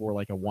 that's more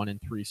like a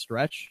 1-3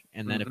 stretch.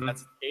 And then if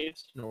that's the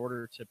case, in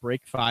order to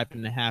break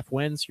 5.5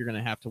 wins, you're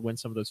going to have to win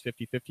some of those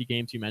 50-50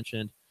 games you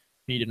mentioned,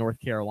 beat a North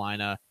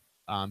Carolina,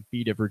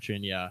 beat a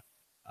Virginia,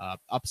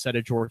 upset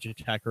a Georgia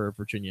Tech or a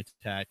Virginia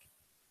Tech,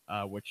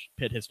 which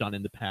Pitt has done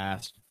in the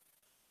past.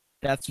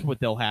 That's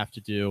what they'll have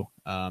to do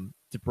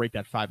to break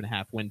that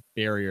 5.5 win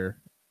barrier.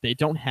 They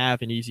don't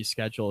have an easy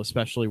schedule,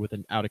 especially with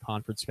an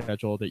out-of-conference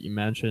schedule that you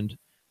mentioned.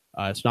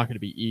 It's not going to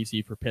be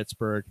easy for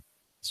Pittsburgh.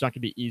 It's not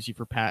going to be easy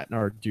for Pat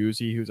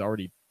Narduzzi, who's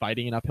already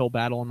fighting an uphill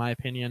battle, in my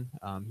opinion.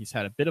 He's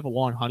had a bit of a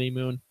long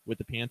honeymoon with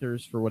the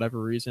Panthers for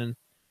whatever reason.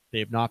 They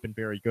have not been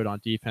very good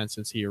on defense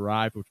since he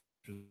arrived, which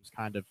was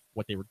kind of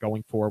what they were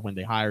going for when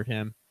they hired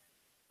him.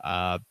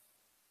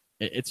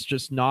 It's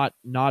just not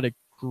a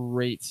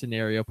great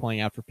scenario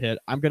playing out for Pitt.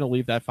 I'm going to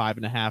leave that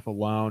 5.5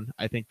 alone.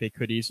 I think they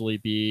could easily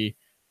be,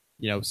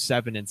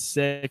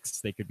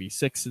 7-6. They could be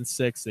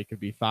 6-6. They could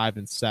be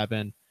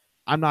 5-7.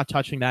 I'm not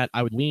touching that.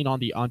 I would lean on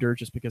the under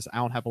just because I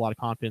don't have a lot of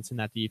confidence in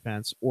that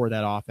defense or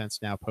that offense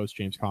now post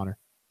James Conner.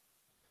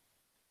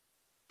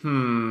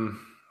 I'm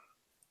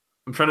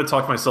trying to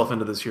talk myself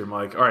into this here,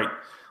 Mike. All right.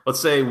 Let's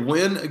say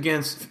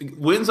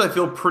wins I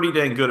feel pretty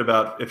dang good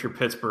about if you're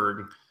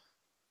Pittsburgh.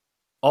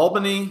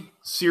 Albany,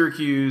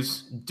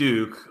 Syracuse,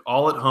 Duke,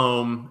 all at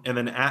home, and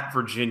then at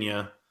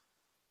Virginia.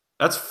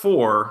 That's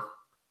 4.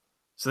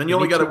 So then you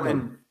only got to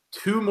win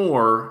 2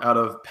 more out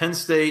of Penn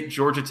State,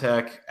 Georgia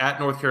Tech, at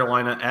North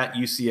Carolina, at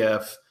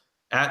UCF,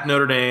 at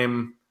Notre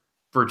Dame,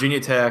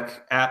 Virginia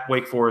Tech, at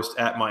Wake Forest,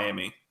 at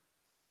Miami.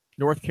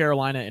 North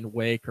Carolina and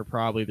Wake are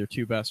probably their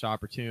 2 best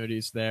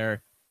opportunities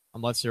there,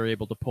 unless they're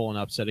able to pull an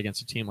upset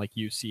against a team like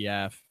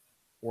UCF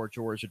or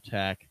Georgia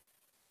Tech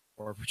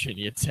or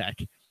Virginia Tech.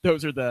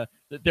 Those are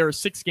there are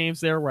 6 games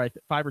there where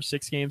 5 or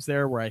 6 games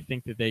there where I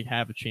think that they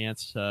have a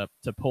chance to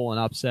pull an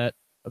upset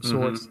of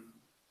sorts.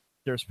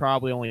 There's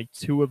probably only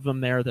 2 of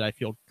them there that I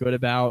feel good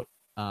about.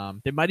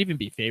 They might even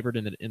be favored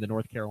in the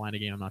North Carolina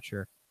game. I'm not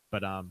sure,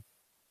 but I'm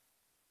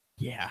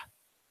leaving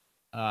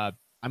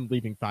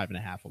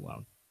 5.5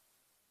 alone.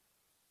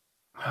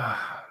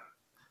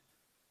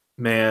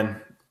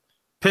 Man,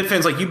 Pitt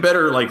fans, you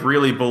better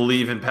really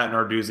believe in Pat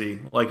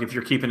Narduzzi. If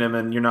you're keeping him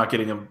and you're not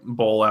getting a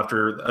bowl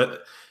after a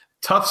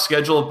tough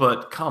schedule,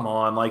 but come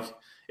on,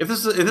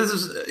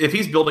 if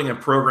he's building a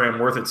program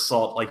worth its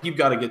salt, you've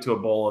got to get to a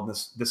bowl in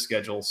this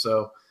schedule.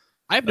 So.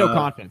 I have no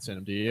confidence in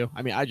him. Do you?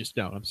 I mean, I just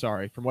don't. I'm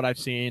sorry. From what I've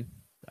seen,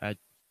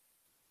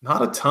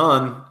 not a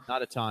ton.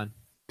 Not a ton.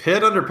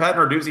 Pitt under Pat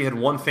Narduzzi had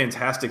one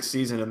fantastic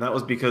season, and that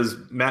was because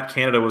Matt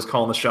Canada was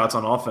calling the shots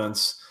on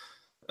offense.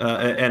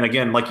 And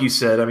again, like you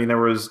said, I mean, there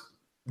was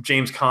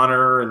James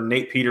Conner and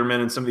Nate Peterman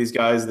and some of these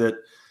guys that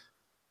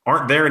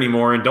aren't there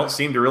anymore and don't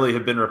seem to really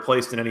have been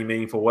replaced in any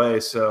meaningful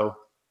way. So,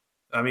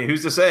 I mean,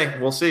 who's to say?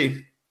 We'll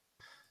see.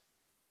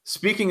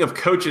 Speaking of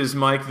coaches,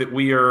 Mike, that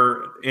we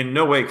are in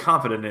no way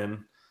confident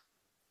in,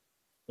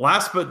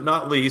 last but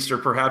not least, or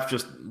perhaps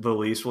just the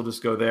least, we'll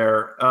just go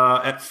there.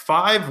 At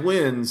 5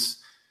 wins,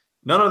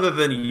 none other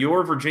than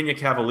your Virginia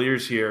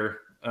Cavaliers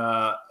here.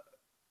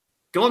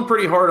 Going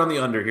pretty hard on the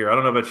under here. I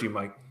don't know about you,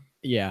 Mike.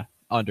 Yeah,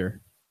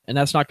 under. And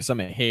that's not because I'm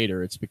a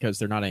hater. It's because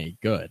they're not any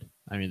good.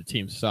 I mean, the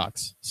team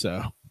sucks.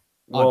 So,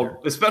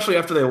 well, especially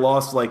after they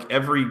lost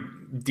every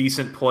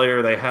decent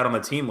player they had on the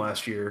team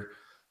last year.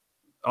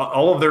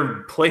 All of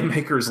their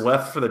playmakers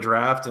left for the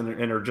draft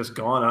and are just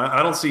gone.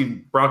 I don't see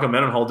Bronco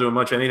Mendenhall doing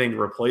much anything to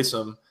replace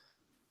them.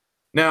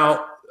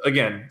 Now,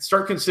 again,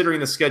 start considering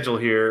the schedule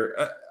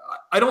here.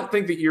 I don't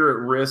think that you're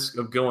at risk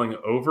of going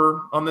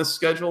over on this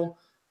schedule.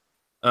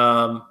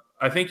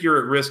 I think you're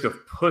at risk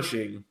of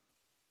pushing,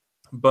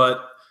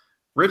 but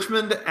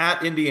Richmond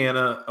at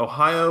Indiana,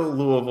 Ohio,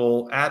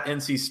 Louisville, at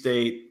NC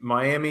State,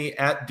 Miami,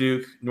 at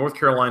Duke, North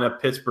Carolina,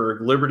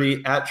 Pittsburgh,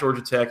 Liberty, at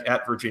Georgia Tech,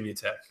 at Virginia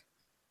Tech.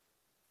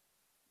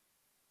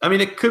 I mean,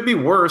 it could be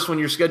worse when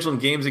you're scheduling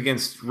games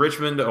against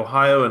Richmond,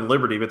 Ohio, and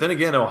Liberty. But then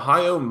again,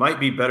 Ohio might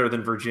be better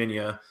than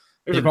Virginia.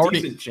 There's a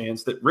decent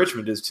chance that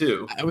Richmond is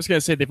too. I was going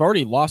to say they've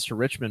already lost to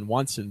Richmond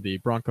once in the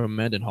Bronco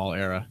Mendenhall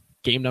era.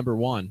 Game number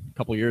 1 a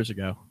couple years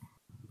ago.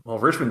 Well,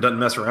 Richmond doesn't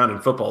mess around in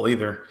football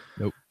either.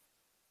 Nope.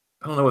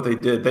 I don't know what they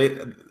did.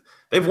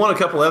 They've won a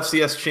couple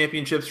FCS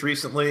championships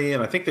recently,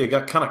 and I think they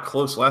got kind of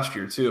close last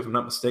year too, if I'm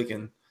not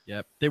mistaken.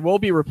 Yep. They will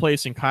be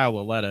replacing Kyle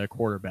Laletta, a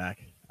quarterback,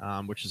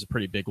 which is a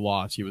pretty big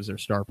loss. He was their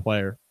star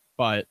player,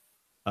 but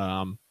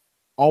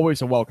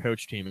always a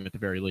well-coached team at the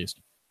very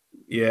least.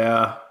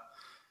 Yeah.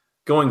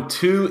 Going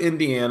to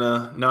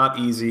Indiana, not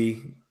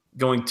easy.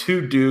 Going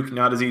to Duke,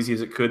 not as easy as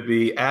it could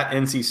be. At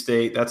NC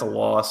State, that's a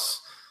loss.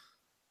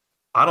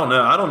 I don't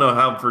know. I don't know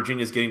how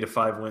Virginia's getting to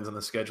 5 wins on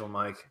the schedule,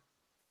 Mike.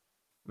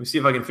 Let me see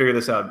if I can figure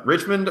this out.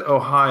 Richmond,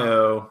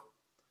 Ohio.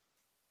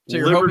 So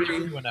you're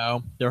hoping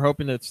 2-0. They're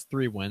hoping it's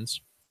 3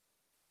 wins.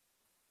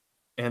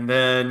 And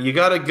then you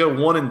got to go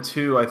 1 and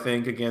 2, I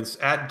think, against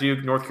at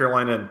Duke, North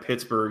Carolina, and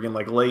Pittsburgh in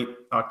like late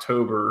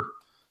October.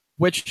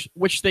 Which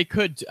they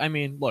could. I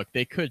mean, look,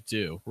 they could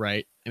do,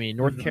 right? I mean,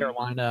 North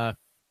Carolina,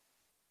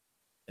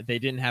 they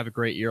didn't have a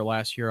great year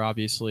last year,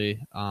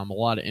 obviously. A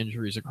lot of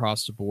injuries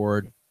across the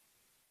board.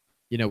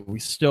 You know,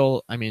 it's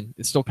still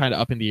kind of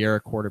up in the air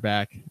at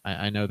quarterback.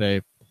 I know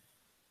that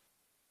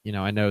they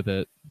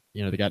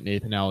got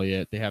Nathan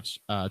Elliott. They have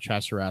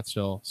Chasserat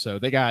still. So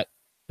they got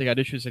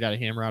issues. They got to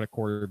hammer out a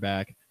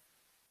quarterback.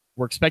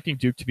 We're expecting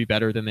Duke to be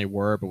better than they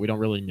were, but we don't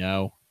really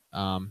know.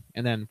 And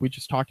then we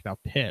just talked about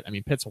Pitt. I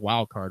mean, Pitt's a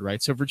wild card,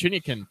 right? So Virginia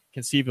can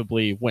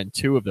conceivably win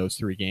 2 of those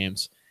 3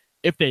 games.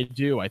 If they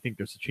do, I think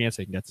there's a chance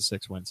they can get to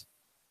 6 wins.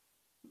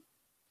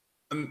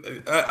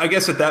 I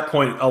guess at that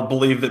point, I'll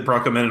believe that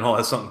Bronco Mendenhall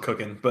has something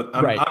cooking, but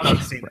I'm not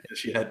seeing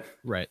this yet.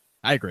 Right.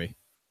 I agree.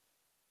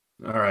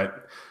 All right.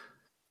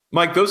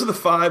 Mike, those are the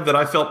 5 that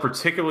I felt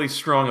particularly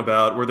strong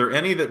about. Were there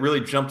any that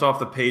really jumped off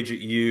the page at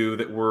you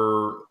that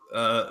were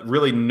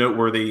really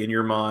noteworthy in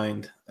your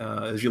mind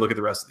as you look at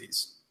the rest of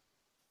these?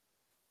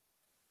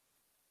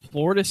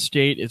 Florida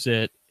State is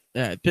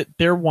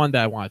they're one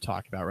that I want to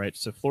talk about, right?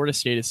 So Florida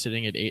State is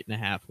sitting at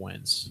 8.5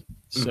 wins.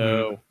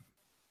 So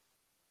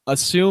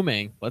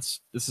assuming,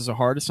 this is a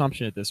hard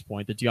assumption at this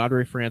point, that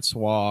DeAndre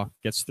Francois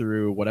gets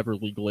through whatever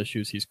legal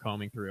issues he's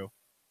combing through,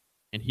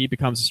 and he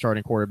becomes a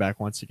starting quarterback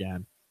once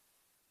again,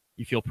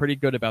 you feel pretty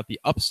good about the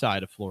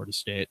upside of Florida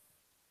State.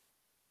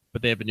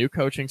 But they have a new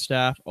coaching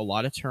staff, a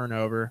lot of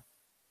turnover.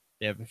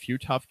 They have a few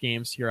tough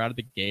games here out of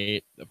the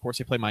gate. Of course,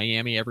 they play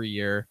Miami every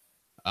year.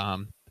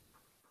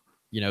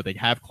 They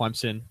have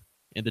Clemson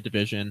in the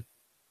division.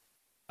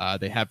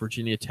 They have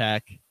Virginia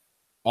Tech,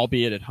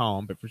 albeit at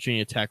home, but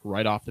Virginia Tech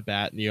right off the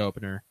bat in the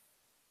opener.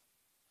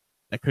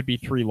 That could be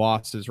 3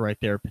 losses right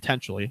there,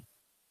 potentially.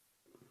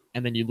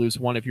 And then you lose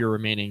one of your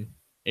remaining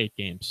 8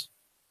 games.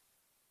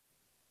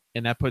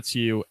 And that puts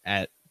you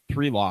at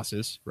 3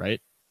 losses, right?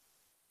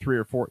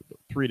 3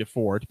 to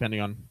 4,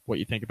 depending on what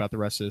you think about the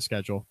rest of the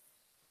schedule.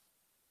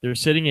 They're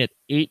sitting at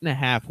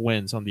 8.5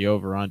 wins on the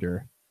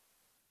over-under.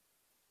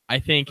 I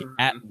think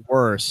at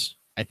worst,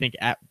 they're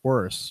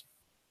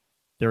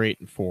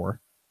 8-4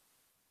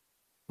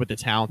 with the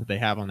talent that they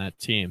have on that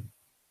team.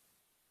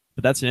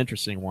 But that's an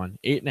interesting one.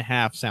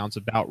 8.5 sounds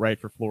about right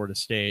for Florida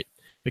State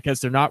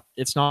because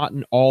it's not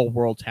an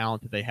all-world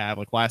talent that they have.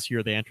 Like last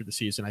year, they entered the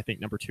season, I think,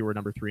 number 2 or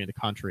number 3 in the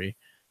country.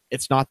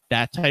 It's not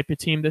that type of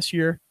team this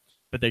year,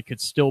 but they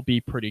could still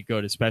be pretty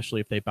good, especially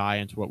if they buy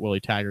into what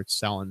Willie Taggart's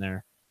selling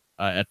there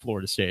at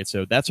Florida State.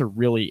 So that's a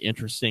really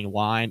interesting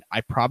line.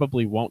 I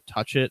probably won't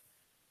touch it.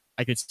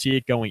 I could see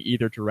it going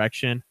either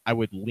direction. I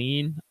would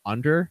lean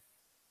under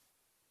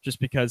just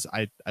because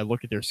I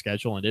look at their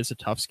schedule, and it is a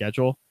tough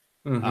schedule.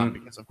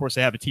 Because, of course,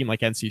 they have a team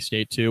like NC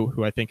State, too,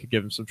 who I think could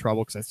give them some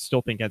trouble because I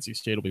still think NC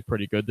State will be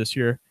pretty good this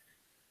year.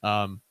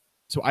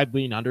 So I'd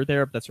lean under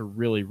there, but that's a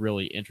really,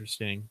 really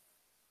interesting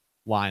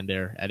line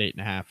there at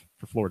 8.5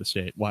 for Florida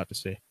State. We'll have to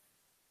see.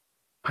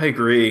 I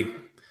agree.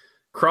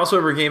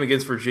 Crossover game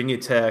against Virginia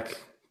Tech,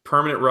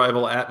 permanent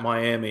rival at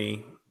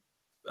Miami,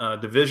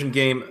 division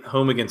game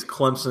home against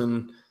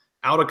Clemson,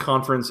 out of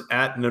conference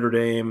at Notre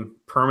Dame,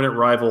 permanent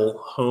rival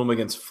home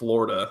against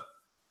Florida.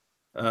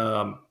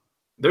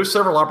 There's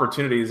several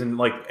opportunities, and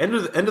like end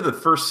of the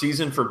first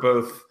season for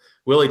both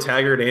Willie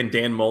Taggart and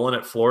Dan Mullen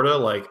at Florida,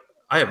 like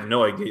I have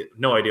no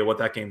idea what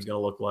that game's going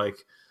to look like.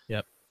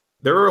 Yep.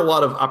 There are a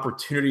lot of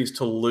opportunities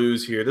to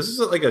lose here. This is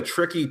like a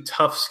tricky,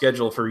 tough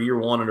schedule for year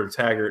 1 under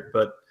Taggart,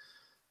 but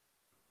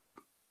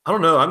I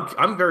don't know.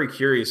 I'm very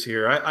curious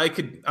here.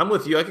 I'm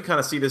with you. I could kind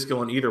of see this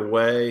going either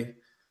way.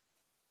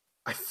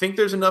 I think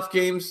there's enough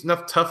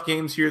tough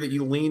games here that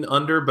you lean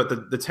under,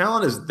 but the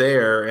talent is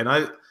there, and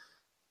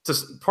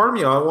just part of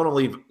me, I want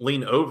to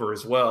lean over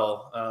as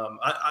well.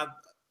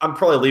 I'm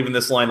probably leaving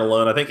this line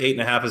alone. I think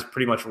 8.5 is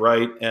pretty much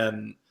right,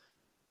 and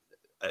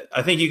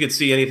I think you could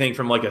see anything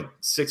from like a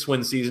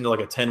 6-win season to like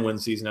a 10-win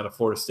season out of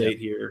Florida State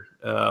here.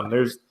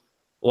 There's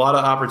a lot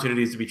of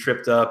opportunities to be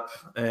tripped up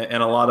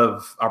and a lot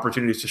of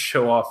opportunities to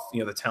show off,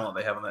 the talent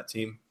they have on that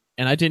team.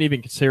 And I didn't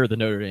even consider the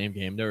Notre Dame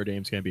game. Notre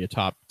Dame's going to be a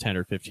top 10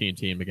 or 15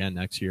 team again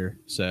next year.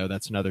 So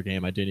that's another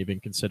game I didn't even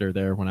consider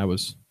there when I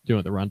was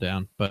doing the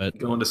rundown. But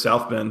going to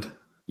South Bend.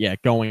 Yeah,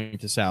 going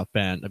to South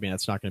Bend. I mean,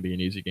 that's not going to be an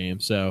easy game.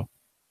 So,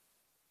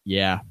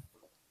 yeah,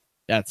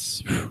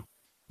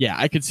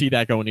 I could see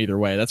that going either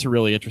way. That's a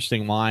really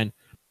interesting line.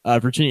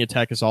 Virginia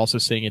Tech is also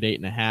sitting at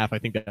 8.5. I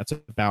think that's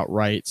about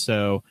right.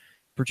 So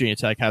Virginia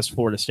Tech has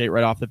Florida State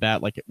right off the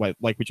bat. Like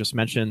we just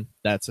mentioned,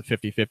 that's a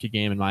 50-50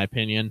 game in my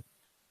opinion.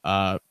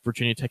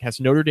 Virginia Tech has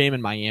Notre Dame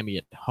and Miami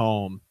at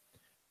home,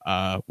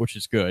 which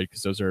is good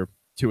because those are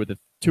two of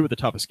the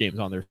toughest games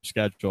on their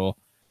schedule.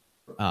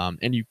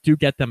 And you do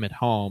get them at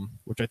home,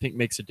 which I think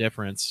makes a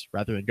difference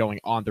rather than going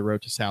on the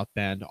road to South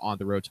Bend, on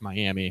the road to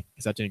Miami,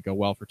 because that didn't go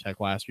well for Tech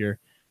last year.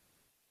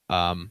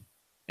 And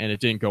it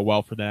didn't go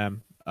well for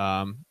them,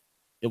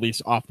 at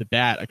least off the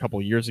bat a couple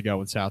of years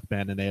ago in South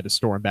Bend, and they had to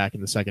storm back in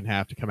the second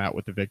half to come out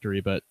with the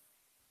victory. But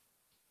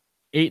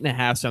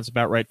 8.5 sounds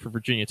about right for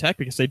Virginia Tech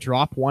because they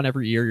drop one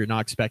every year. You're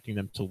not expecting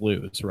them to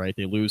lose, right?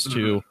 They lose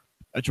to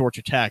a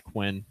Georgia Tech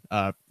when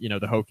the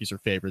Hokies are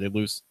favored. They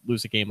lose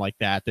a game like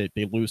that.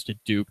 They lose to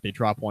Duke. They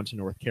drop one to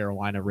North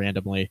Carolina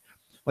randomly.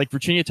 Like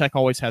Virginia Tech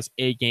always has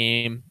a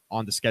game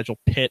on the schedule.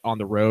 Pitt on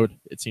the road.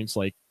 It seems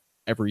like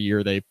every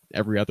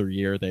other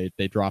year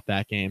they drop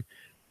that game.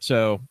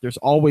 So there's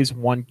always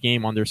one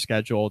game on their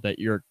schedule that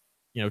you're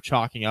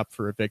chalking up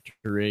for a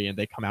victory, and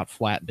they come out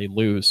flat and they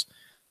lose.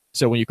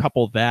 So when you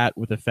couple that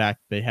with the fact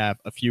they have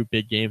a few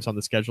big games on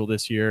the schedule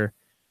this year,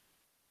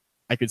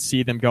 I could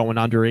see them going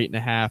under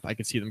 8.5. I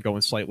could see them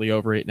going slightly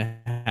over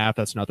 8.5.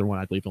 That's another one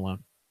I'd leave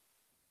alone.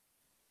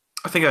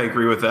 I think I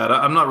agree with that.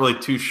 I'm not really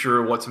too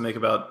sure what to make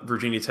about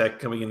Virginia Tech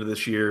coming into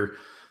this year.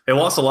 They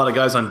lost a lot of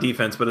guys on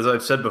defense, but as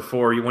I've said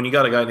before, when you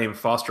got a guy named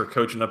Foster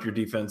coaching up your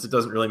defense, it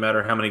doesn't really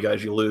matter how many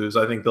guys you lose.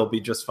 I think they'll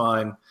be just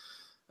fine.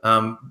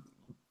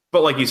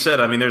 But like you said,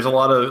 I mean, there's a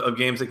lot of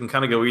games that can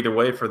kind of go either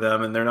way for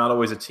them, and they're not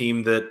always a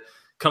team that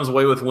comes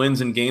away with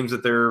wins in games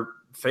that they're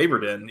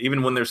favored in,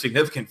 even when they're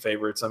significant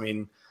favorites. I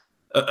mean,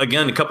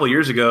 again, a couple of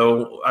years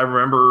ago, I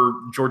remember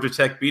Georgia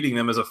Tech beating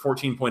them as a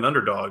 14-point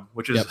underdog,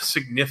 which is a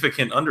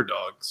significant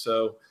underdog.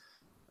 So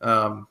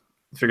I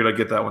figured I'd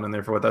get that one in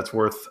there for what that's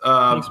worth.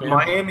 Thanks,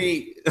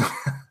 Miami.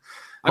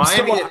 I'm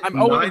 0-2. I'm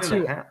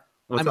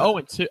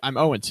 0-2. I'm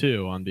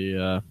 0-2 on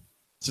the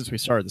since we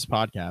started this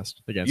podcast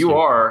against you.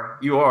 are.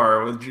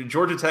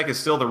 Georgia Tech is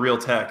still the real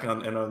Tech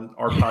on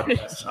our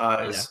podcast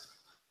eyes. Yeah.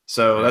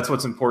 So that's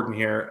what's important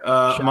here.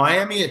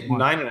 Miami at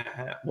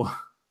 9.5. Well,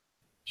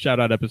 shout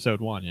out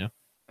episode 1, yeah.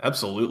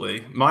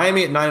 Absolutely.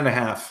 Miami at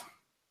 9.5.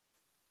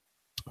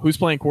 Who's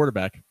playing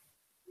quarterback?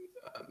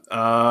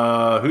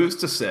 Who's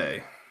to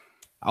say?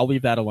 I'll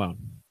leave that alone.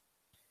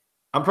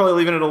 I'm probably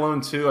leaving it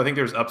alone too. I think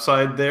there's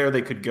upside there.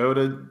 They could go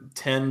to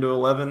 10 to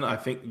 11. I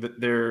think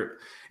that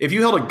if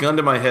you held a gun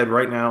to my head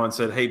right now and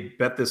said, hey,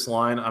 bet this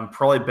line, I'm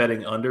probably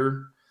betting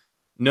under,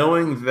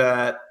 knowing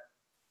that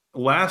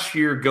last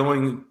year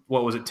going,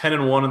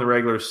 10-1 in the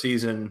regular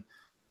season,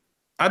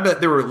 I bet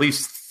there were at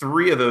least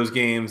 3 of those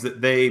games that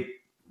they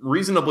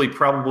reasonably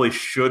probably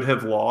should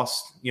have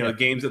lost,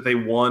 games that they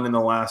won in the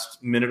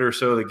last minute or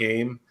so of the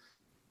game.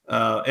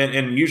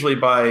 And usually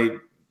by,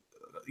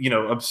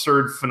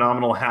 absurd,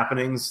 phenomenal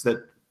happenings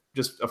that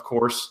just, of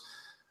course,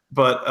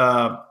 but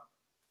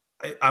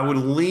I would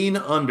lean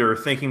under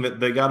thinking that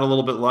they got a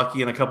little bit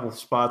lucky in a couple of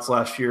spots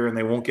last year and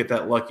they won't get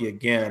that lucky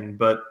again.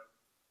 But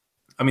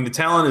I mean, the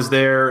talent is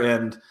there,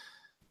 and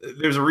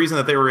there's a reason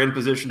that they were in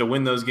position to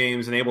win those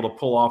games and able to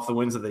pull off the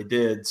wins that they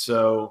did.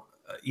 So,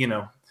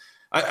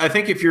 I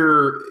think if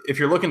you're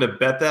looking to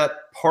bet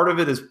that, part of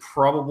it is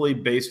probably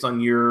based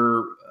on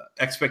your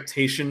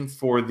expectation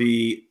for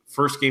the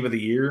first game of the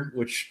year,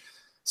 which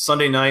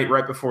Sunday night,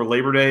 right before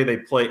Labor Day, they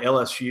play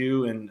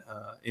LSU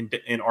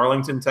in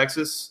Arlington,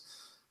 Texas.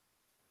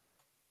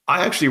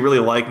 I actually really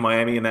like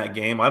Miami in that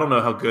game. I don't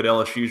know how good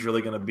LSU is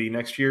really going to be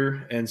next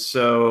year, and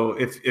so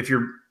if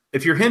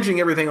you're hinging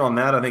everything on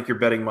that, I think you're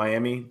betting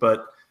Miami.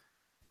 But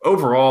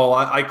overall,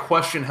 I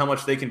question how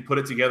much they can put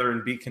it together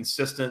and be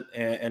consistent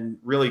and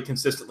really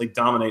consistently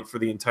dominate for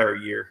the entire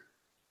year.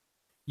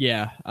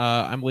 Yeah,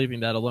 I'm leaving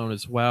that alone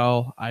as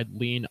well. I'd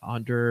lean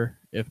under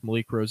if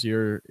Malik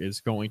Rozier is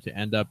going to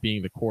end up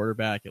being the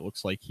quarterback. It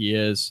looks like he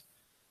is.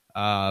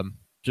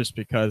 Just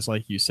because,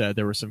 like you said,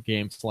 there were some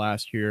games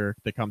last year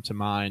that come to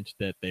mind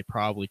that they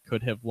probably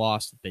could have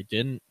lost that they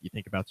didn't. You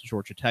think about the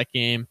Georgia Tech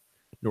game,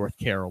 North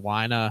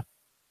Carolina.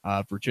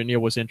 Virginia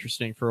was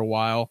interesting for a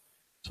while.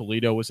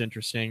 Toledo was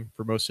interesting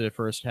for most of the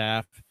first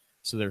half.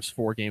 So there's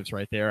 4 games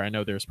right there. I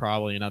know there's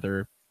probably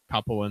another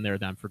couple in there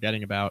that I'm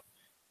forgetting about.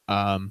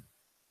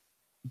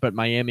 But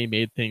Miami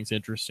made things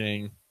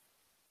interesting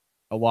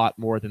a lot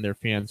more than their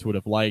fans would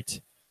have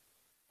liked.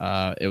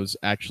 It was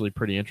actually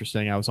pretty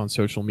interesting. I was on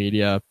social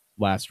media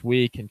last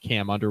week, and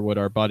Cam Underwood,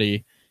 our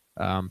buddy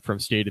from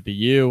State of the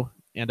U,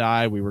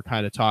 we were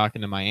kind of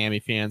talking to Miami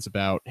fans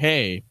about,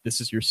 hey,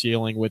 this is your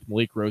ceiling with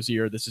Malik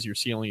Rozier. This is your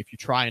ceiling if you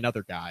try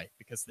another guy,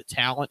 because the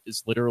talent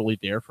is literally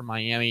there for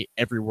Miami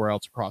everywhere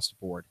else across the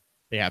board.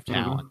 They have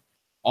talent.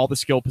 All the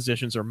skill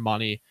positions are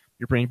money.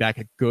 You're bringing back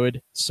a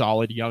good,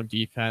 solid young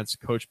defense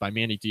coached by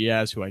Manny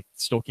Diaz, who I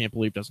still can't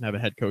believe doesn't have a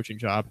head coaching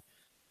job.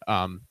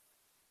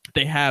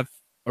 They have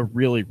a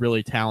really,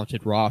 really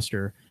talented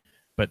roster,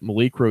 but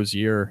Malik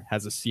Rozier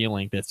has a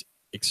ceiling that's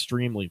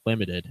extremely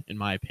limited, in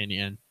my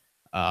opinion.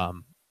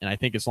 And I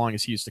think as long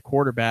as he's the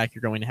quarterback,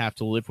 you're going to have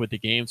to live with the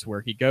games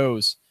where he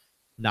goes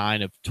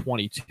 9 of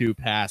 22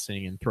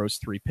 passing and throws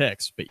 3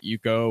 picks. But you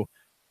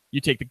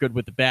take the good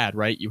with the bad,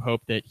 right? You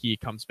hope that he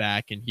comes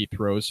back and he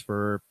throws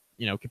for,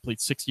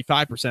 completes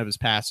 65% of his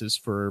passes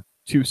for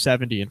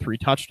 270 and 3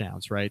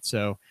 touchdowns, right?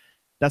 So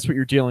that's what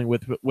you're dealing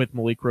with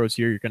Malik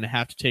Rozier. You're going to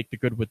have to take the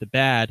good with the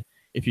bad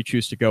if you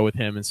choose to go with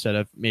him instead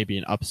of maybe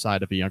an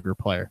upside of a younger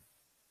player.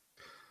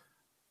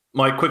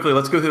 Mike, quickly,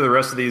 let's go through the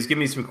rest of these. Give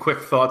me some quick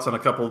thoughts on a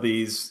couple of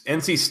these.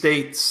 NC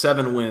State,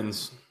 7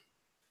 wins.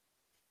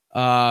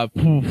 Yeah,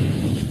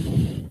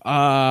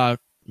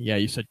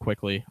 you said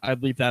quickly.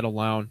 I'd leave that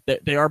alone.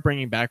 They are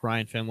bringing back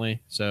Ryan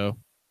Finley, so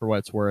for what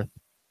it's worth,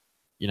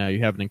 you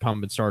have an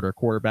incumbent starter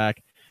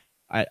quarterback.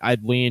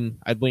 I'd lean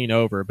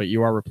over, but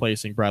you are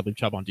replacing Bradley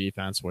Chubb on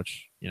defense,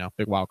 which,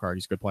 big wild card.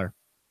 He's a good player.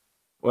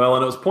 Well,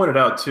 and it was pointed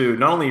out, too,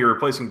 not only you're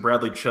replacing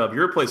Bradley Chubb,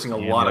 you're replacing a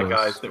lot of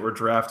guys that were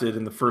drafted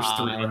in the first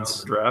 3 rounds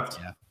of the draft.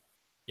 Yeah.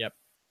 Yep.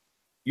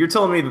 You're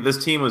telling me that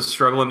this team was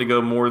struggling to go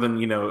more than,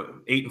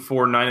 8-4,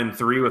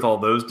 9-3 with all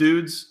those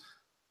dudes?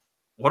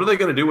 What are they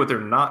going to do when they're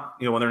not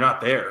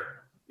there?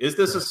 Is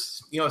this a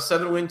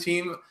 7-win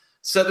team?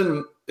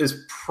 7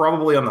 is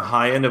probably on the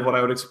high end of what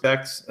I would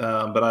expect,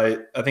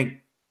 but I think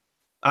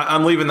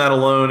I'm leaving that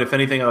alone. If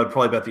anything, I would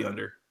probably bet the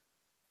under.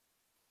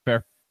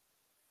 Fair.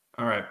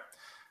 All right.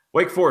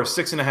 Wake Forest,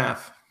 6.5.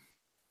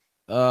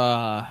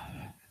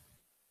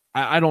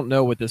 I don't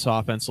know what this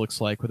offense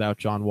looks like without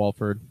John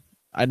Wolford.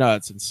 I know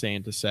it's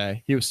insane to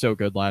say. He was so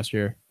good last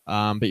year.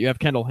 But you have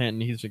Kendall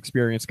Hinton. He's an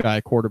experienced guy,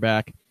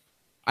 quarterback.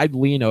 I'd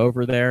lean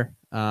over there.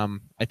 I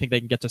think they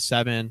can get to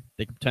 7.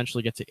 They can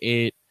potentially get to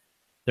 8.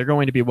 They're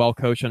going to be well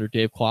coached under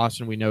Dave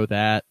Clawson. We know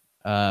that.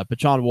 But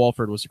John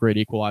Wolford was a great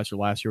equalizer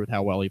last year with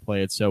how well he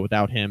played. So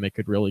without him, it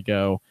could really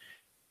go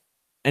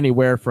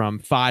anywhere from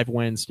 5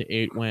 wins to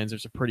 8 wins.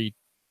 There's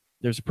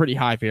a pretty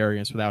high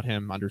variance without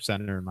him under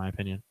center, in my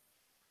opinion.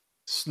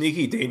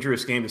 Sneaky,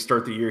 dangerous game to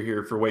start the year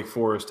here for Wake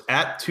Forest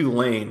at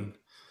Tulane.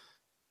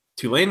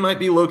 Tulane might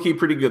be low-key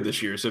pretty good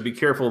this year, so be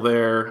careful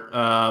there.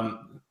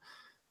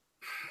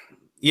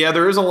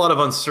 There is a lot of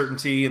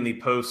uncertainty in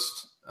the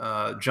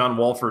post-John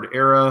Wolford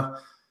era.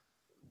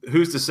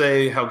 Who's to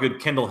say how good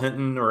Kendall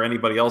Hinton or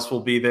anybody else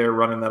will be there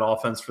running that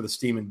offense for the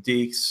Steamin'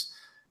 Deeks?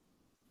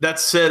 That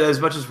said,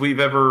 as much as we've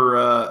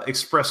ever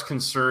expressed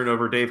concern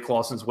over Dave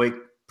Clawson's Wake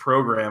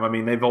program, I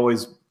mean, they've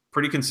always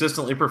pretty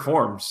consistently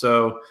performed.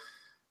 So,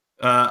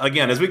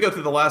 again, as we go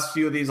through the last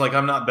few of these,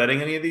 I'm not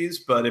betting any of these,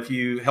 but if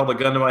you held a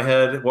gun to my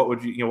head, what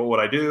would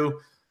I do?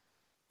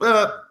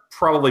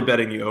 Probably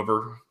betting you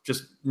over,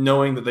 just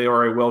knowing that they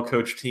are a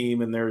well-coached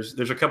team, and there's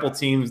a couple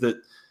teams that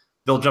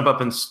they'll jump up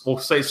and we'll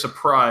say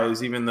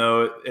surprise, even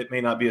though it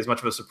may not be as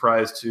much of a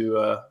surprise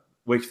to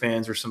Wake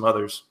fans or some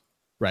others.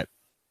 Right.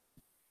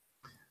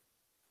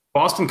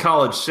 Boston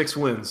College, 6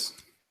 wins.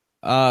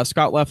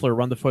 Scott Loeffler,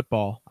 run the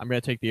football. I'm going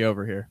to take the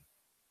over here.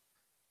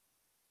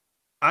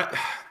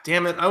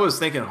 Damn it. I was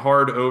thinking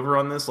hard over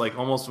on this,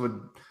 almost would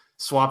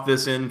swap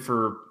this in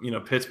for,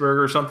 Pittsburgh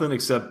or something,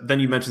 except then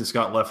you mentioned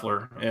Scott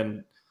Loeffler,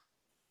 and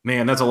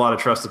man, that's a lot of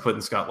trust to put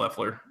in Scott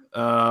Loeffler.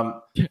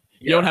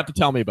 You don't have to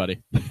tell me,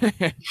 buddy.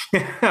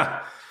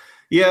 Yeah.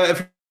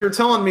 If you're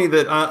telling me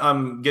that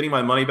I'm getting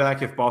my money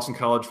back if Boston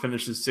College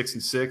finishes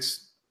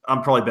 6-6,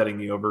 I'm probably betting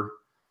the over.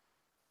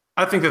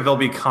 I think that they'll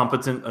be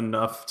competent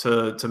enough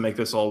to make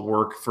this all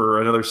work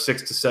for another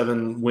 6 to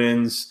 7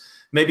 wins.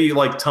 Maybe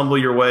tumble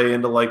your way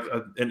into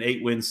an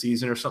 8-win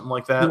season or something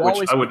like that,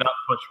 which I would not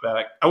push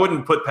back. I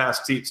wouldn't put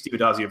past Steve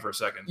Addazio for a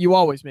second. You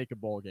always make a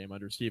bowl game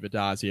under Steve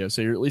Addazio,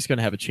 so you're at least going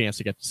to have a chance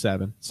to get to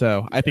 7.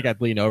 So I think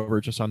I'd lean over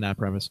just on that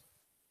premise.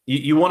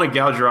 You want to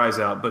gouge your eyes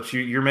out, but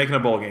you're making a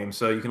bowl game,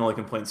 so you can only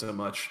complain so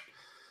much.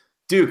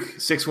 Duke,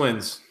 6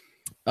 wins.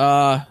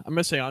 I'm going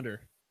to say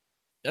under.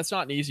 That's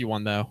not an easy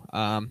one, though.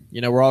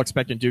 We're all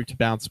expecting Duke to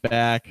bounce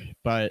back,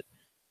 but,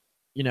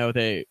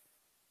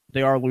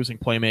 they are losing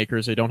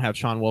playmakers. They don't have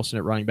Sean Wilson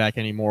at running back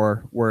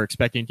anymore. We're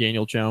expecting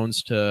Daniel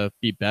Jones to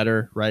be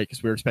better, right?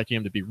 Because we were expecting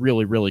him to be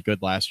really, really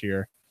good last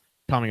year.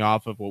 Coming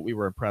off of what we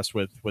were impressed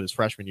with his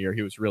freshman year,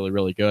 he was really,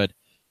 really good.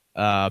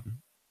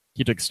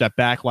 He took a step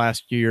back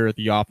last year.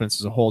 The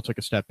offense as a whole took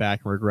a step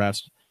back and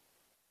regressed.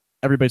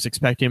 Everybody's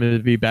expecting him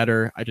to be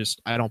better. I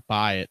don't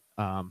buy it.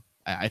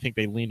 I think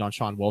they leaned on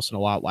Sean Wilson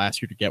a lot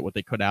last year to get what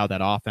they could out of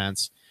that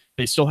offense.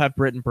 They still have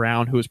Britton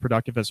Brown, who was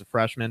productive as a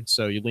freshman,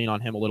 so you lean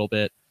on him a little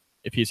bit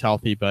if he's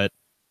healthy. But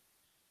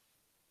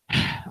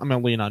I'm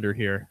gonna lean under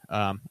here.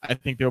 I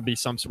think there'll be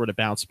some sort of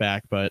bounce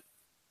back, but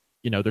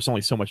there's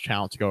only so much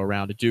talent to go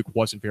around. And Duke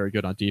wasn't very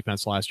good on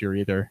defense last year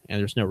either, and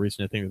there's no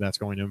reason to think that that's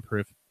going to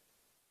improve.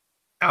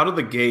 Out of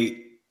the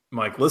gate,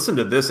 Mike, listen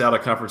to this out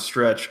of conference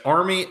stretch.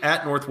 Army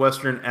at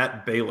Northwestern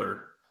at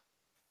Baylor.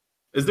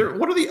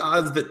 What are the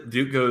odds that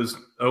Duke goes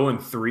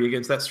 0-3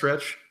 against that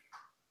stretch?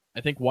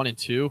 I think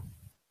 1-2,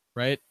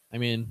 right? I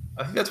think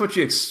that's what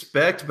you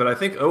expect, but I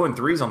think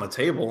 0-3 is on the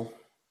table.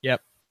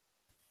 Yep.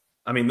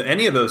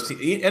 Any of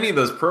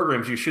those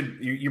programs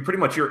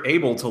you're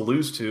able to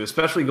lose to,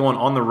 especially going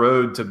on the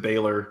road to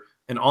Baylor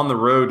and on the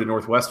road to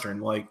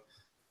Northwestern. Like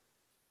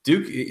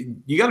Duke,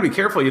 you got to be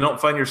careful you don't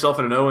find yourself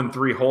in an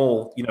 0-3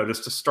 hole,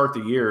 just to start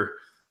the year.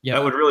 Yep.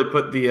 That would really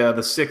put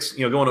the 6,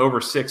 going over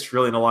 6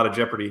 really in a lot of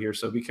jeopardy here.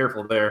 So be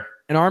careful there.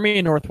 And Army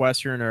and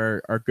Northwestern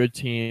are good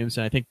teams,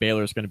 and I think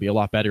Baylor is going to be a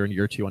lot better in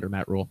year 2 under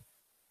Matt Rule.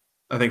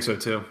 I think so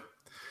too.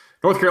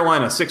 North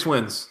Carolina, 6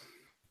 wins.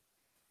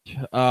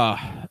 Well,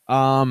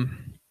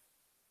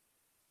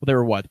 they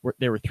were what?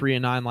 They were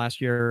 3-9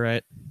 last year,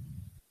 right?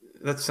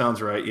 That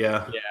sounds right.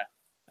 Yeah. Yeah.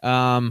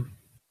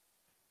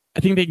 I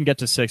think they can get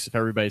to 6 if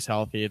everybody's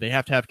healthy. They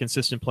have to have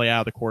consistent play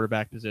out of the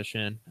quarterback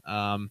position.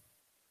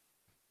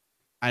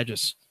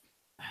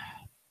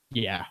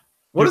 Yeah.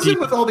 What is it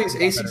with all these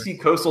ACC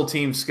coastal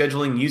teams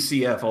scheduling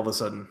UCF all of a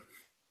sudden?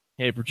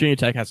 Hey, Virginia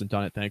Tech hasn't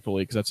done it,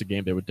 thankfully, because that's a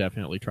game they would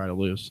definitely try to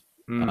lose.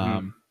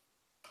 Mm-hmm.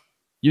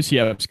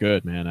 UCF's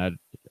good, man. I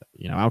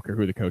don't care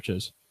who the coach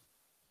is.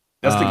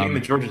 That's the game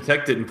that Georgia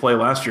Tech didn't play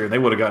last year. They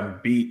would have gotten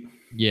beat.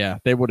 Yeah,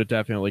 they would have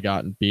definitely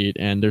gotten beat,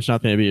 and there's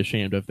nothing to be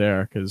ashamed of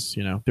there because,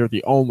 they're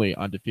the only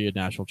undefeated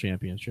national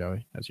champions,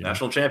 Joey. As you know.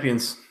 National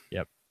champions.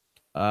 Yep.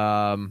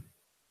 I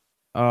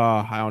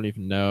don't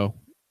even know.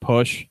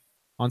 Push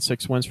on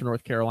 6 wins for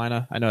North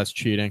Carolina. I know that's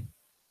cheating.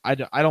 I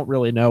don't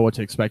really know what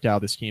to expect out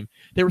of this team.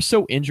 They were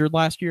so injured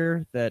last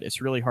year that it's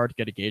really hard to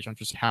get a gauge on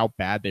just how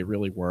bad they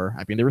really were.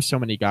 There were so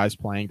many guys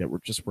playing that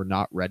were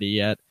not ready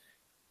yet.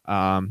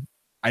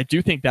 I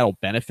do think that'll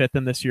benefit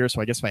them this year.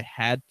 So I guess if I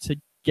had to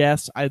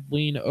guess, I'd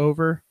lean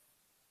over.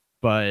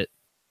 But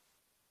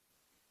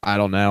I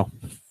don't know.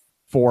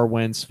 4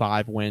 wins,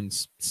 5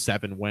 wins,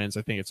 7 wins.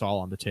 I think it's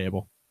all on the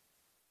table.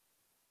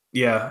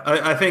 Yeah,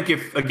 I think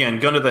if, again,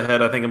 gun to the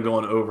head, I think I'm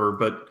going over,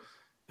 but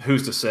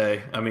who's to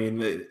say?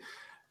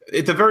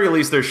 At the very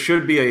least, there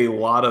should be a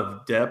lot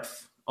of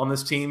depth on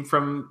this team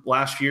from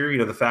last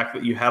year. The fact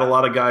that you had a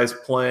lot of guys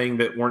playing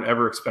that weren't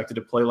ever expected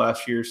to play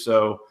last year.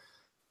 So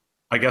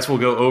I guess we'll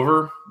go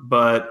over,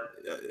 but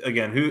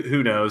again,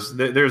 who knows?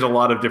 There's a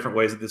lot of different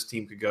ways that this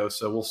team could go,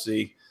 so we'll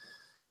see.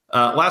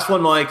 Last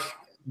one, Mike,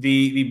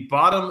 the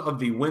bottom of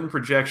the win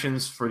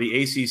projections for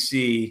the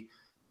ACC.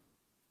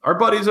 Our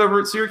buddies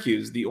over at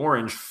Syracuse, the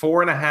Orange,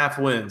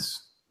 4.5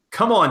 wins.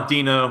 Come on,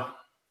 Dino.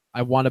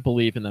 I want to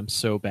believe in them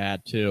so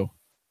bad, too.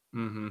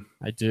 Mm-hmm.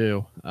 I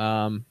do.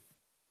 I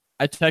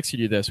texted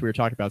you this. We were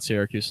talking about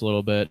Syracuse a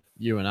little bit,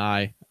 you and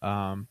I.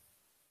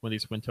 When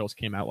these win totals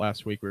came out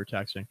last week, we were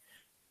texting.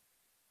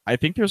 I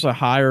think there's a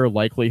higher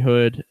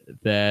likelihood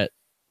that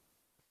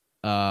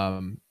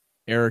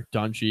Eric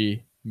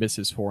Dungey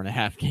misses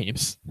 4.5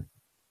 games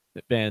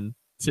than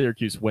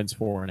Syracuse wins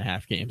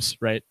 4.5 games,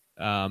 right?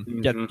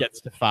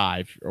 Gets to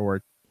 5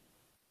 or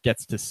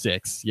gets to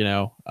 6,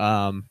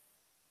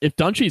 if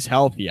Dungey's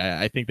healthy,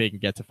 I think they can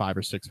get to 5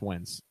 or 6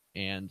 wins.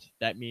 And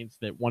that means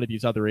that one of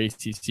these other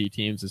ACC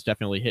teams is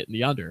definitely hitting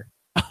the under.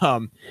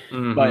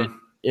 But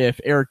if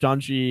Eric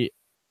Dungey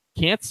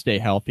can't stay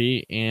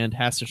healthy and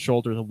has to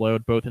shoulder the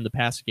load both in the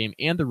passing game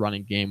and the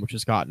running game, which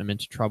has gotten him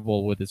into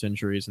trouble with his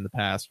injuries in the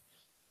past,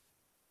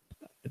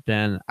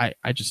 then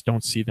I just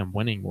don't see them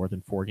winning more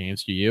than 4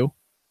 games. Do you?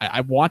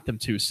 I want them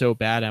to so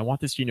bad. I want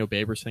this Gino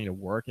Babers thing to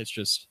work. It's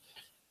just,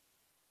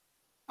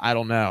 I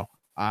don't know.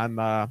 I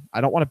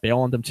don't want to bail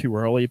on them too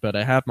early, but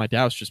I have my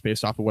doubts just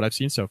based off of what I've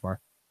seen so far.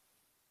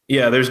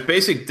 Yeah, there's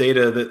basic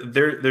data that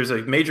there's a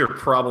major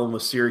problem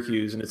with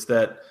Syracuse, and it's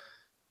that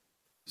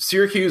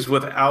Syracuse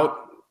without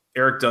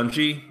Eric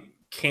Dungey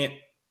can't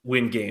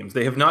win games.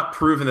 They have not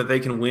proven that they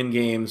can win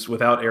games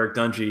without Eric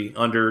Dungey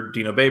under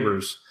Dino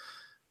Babers.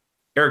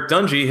 Eric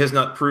Dungey has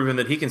not proven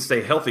that he can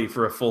stay healthy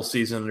for a full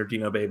season under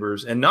Dino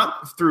Babers, and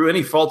not through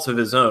any faults of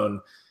his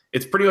own.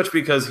 It's pretty much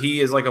because he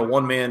is like a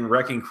one-man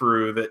wrecking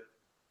crew that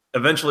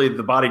eventually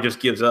the body just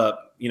gives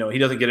up. He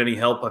doesn't get any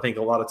help, I think,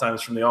 a lot of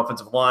times from the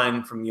offensive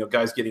line, from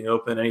guys getting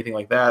open, anything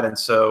like that. And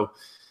so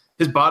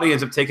his body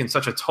ends up taking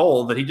such a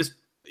toll that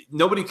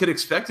nobody could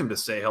expect him to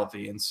stay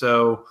healthy. And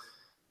so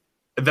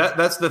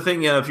that's the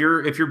thing. If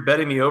you're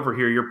betting me over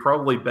here, you're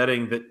probably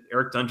betting that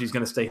Eric Dungey is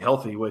going to stay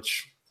healthy,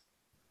 which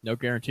no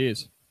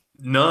guarantees.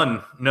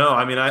 None. No.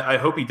 I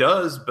hope he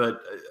does,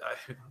 but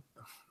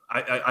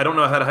I don't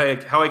know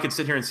how I could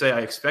sit here and say I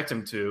expect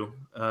him to.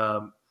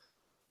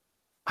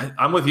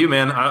 I'm with you,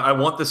 man. I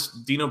want this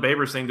Dino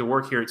Babers thing to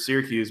work here at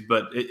Syracuse,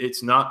 but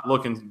it's not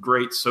looking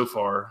great so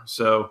far.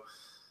 So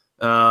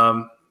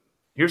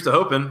here's to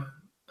hoping.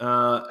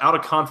 Out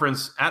of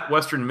conference at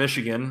Western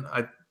Michigan,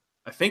 I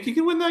think you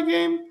can win that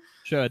game.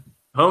 Should.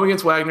 Home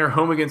against Wagner,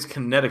 home against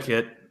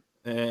Connecticut,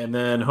 and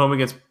then home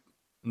against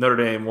Notre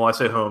Dame. Well, I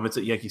say home. It's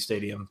at Yankee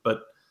Stadium,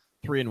 but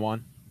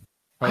 3-1.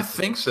 I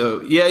think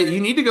so. Yeah, you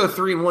need to go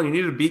 3-1. You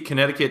need to beat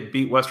Connecticut,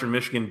 beat Western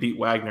Michigan, beat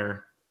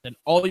Wagner. And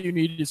all you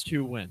need is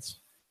 2 wins.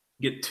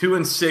 Get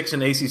 2-6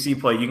 in ACC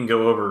play. You can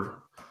go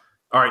over.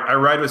 All right, I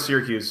ride with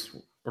Syracuse.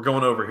 We're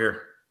going over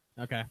here.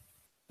 Okay,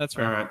 that's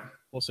fair. All right.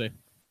 We'll see.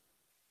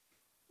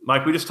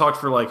 Mike, we just talked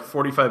for like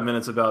 45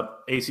 minutes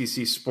about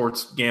ACC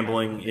sports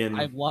gambling in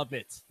I love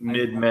it.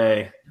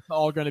 mid-May. It's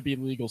all going to be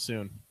legal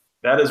soon.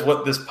 That is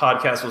what this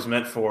podcast was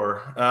meant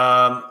for.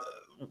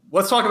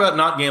 Let's talk about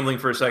not gambling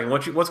for a second.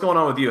 What's going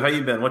on with you? How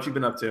you been? What you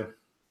been up to?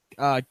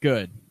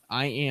 Good.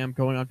 I am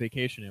going on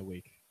vacation in a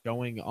week.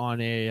 Going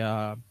on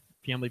a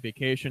family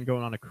vacation,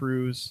 going on a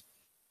cruise.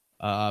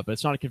 But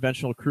it's not a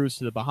conventional cruise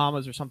to the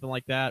Bahamas or something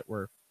like that.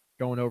 We're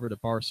going over to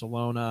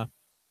Barcelona.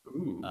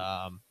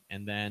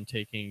 And then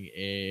taking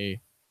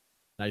a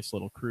nice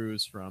little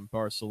cruise from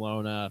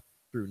Barcelona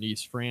through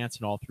Nice, France,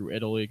 and all through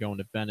Italy, going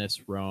to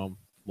Venice, Rome,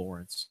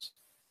 Florence.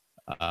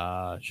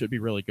 Should be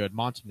really good.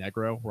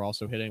 Montenegro we're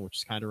also hitting, which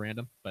is kind of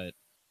random, but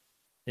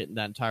hitting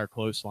that entire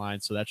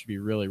coastline, so that should be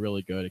really,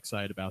 really good.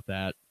 Excited about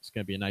that. It's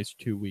going to be a nice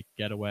 2-week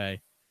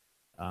getaway.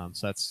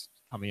 So that's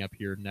coming up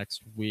here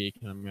next week,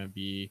 and I'm going to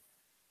be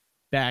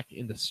back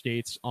in the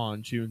States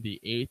on June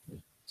the 8th.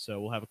 So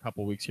we'll have a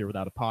couple weeks here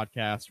without a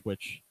podcast,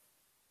 which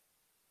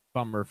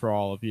bummer for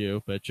all of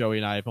you, but Joey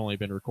and I have only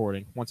been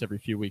recording once every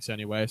few weeks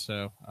anyway,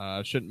 so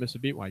shouldn't miss a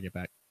beat when I get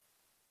back.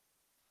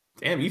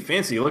 Damn, you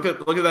fancy! Look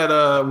at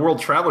that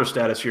world traveler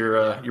status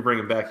you're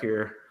bringing back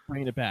here.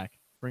 Bringing it back.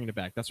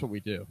 That's what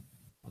we do.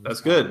 That's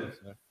good.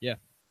 So, yeah.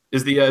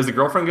 Is the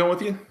girlfriend going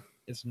with you?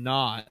 It's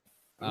not.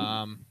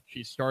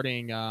 She's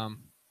starting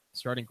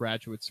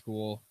graduate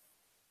school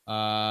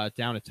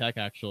down at Tech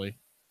actually.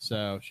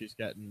 So she's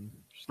getting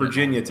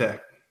Virginia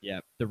Tech.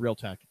 Yeah, the real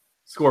Tech.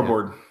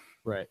 Scoreboard. Yeah.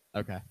 Right.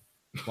 Okay.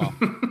 Well,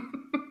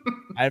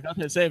 I have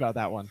nothing to say about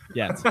that one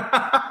yet.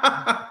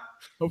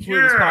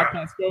 Hopefully this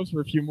podcast goes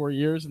for a few more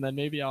years, and then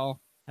maybe I'll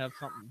have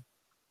something.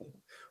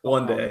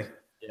 One day.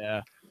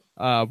 Yeah.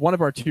 One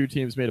of our 2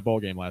 teams made a bowl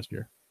game last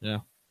year. Yeah.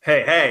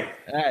 Hey.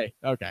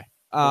 Okay.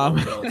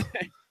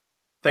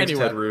 Thanks, anyway.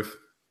 Ted Roof.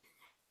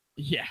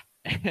 Yeah.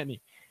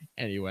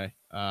 Anyway.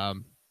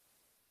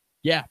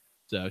 Yeah.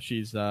 So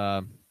she's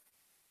going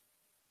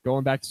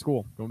back to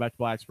school, going back to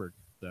Blacksburg.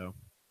 So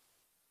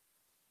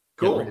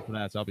cool. Get ready for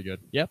that. So I'll be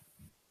good. Yep.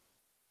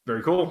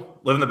 Very cool.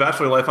 Living the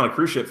bachelor life on a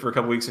cruise ship for a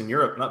couple weeks in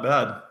Europe. Not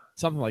bad.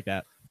 Something like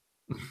that.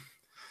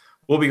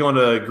 We'll be going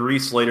to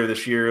Greece later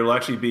this year. It'll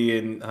actually be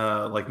in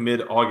like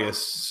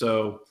mid-August.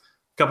 So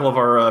a couple of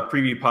our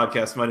preview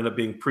podcasts might end up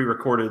being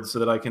pre-recorded so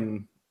that I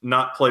can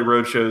not play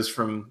road shows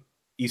from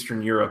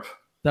Eastern Europe.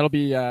 That'll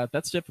be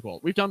that's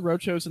difficult. We've done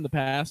road shows in the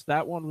past.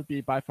 That one would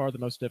be by far the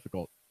most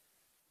difficult.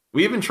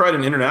 We even tried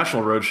an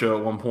international road show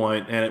at one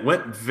point, and it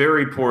went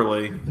very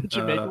poorly. The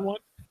Jamaican one?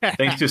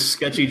 Thanks to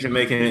sketchy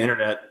Jamaican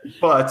internet.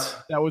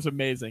 But that was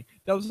amazing.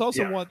 That was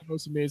also one of the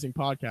most amazing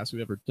podcasts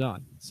we've ever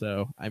done.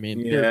 So, I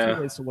mean, there are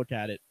 2 ways to look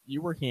at it.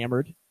 You were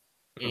hammered,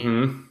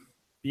 and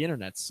the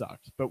internet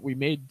sucked, but we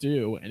made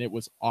do, and it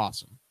was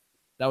awesome.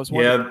 That was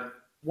one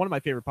of my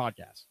favorite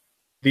podcasts.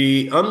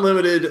 The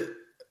unlimited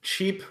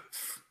cheap,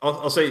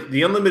 I'll say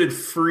the unlimited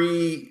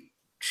free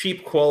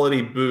cheap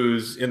quality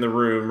booze in the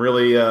room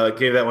really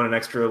gave that one an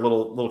extra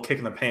little kick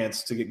in the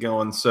pants to get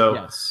going. So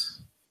yes.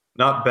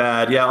 Not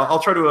bad. Yeah, I'll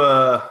try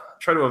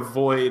to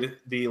avoid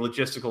the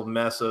logistical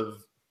mess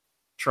of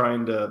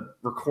trying to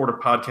record a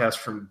podcast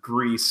from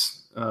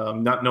Greece,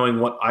 not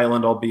knowing what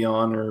island I'll be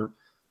on or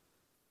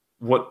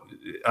what.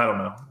 I don't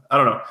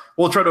know.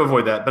 We'll try to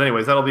avoid that. But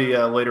anyways, that'll be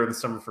later in the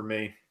summer for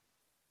me.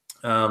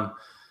 Well,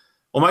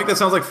 Mike, that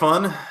sounds like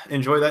fun.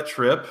 Enjoy that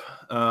trip.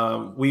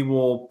 We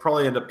will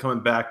probably end up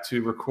coming back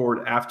to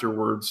record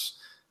afterwards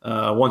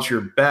once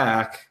you're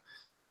back.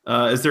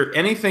 Is there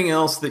anything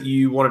else that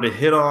you wanted to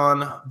hit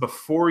on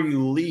before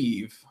you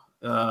leave,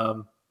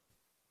 or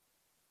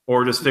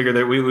just figure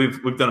that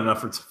we've done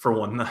enough for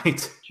one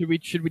night? Should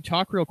we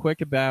talk real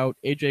quick about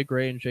AJ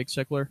Gray and Jake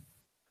Stickler?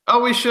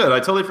 Oh, we should. I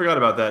totally forgot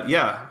about that.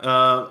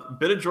 Yeah,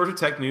 bit of Georgia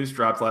Tech news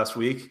dropped last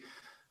week.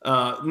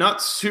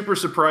 Not super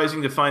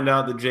surprising to find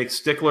out that Jake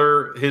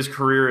Stickler, his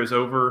career is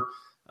over.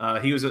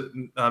 He was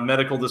a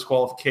medical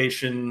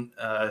disqualification.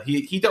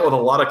 He dealt with a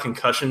lot of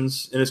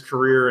concussions in his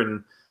career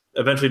and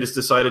eventually just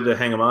decided to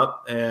hang him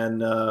up. And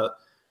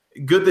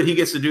good that he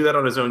gets to do that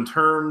on his own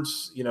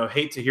terms.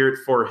 Hate to hear it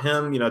for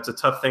him. It's a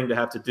tough thing to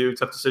have to do,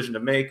 tough decision to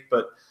make.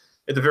 But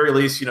at the very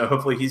least,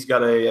 hopefully he's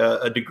got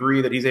a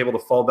degree that he's able to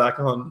fall back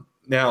on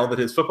now that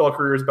his football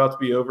career is about to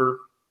be over.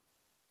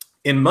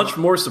 In much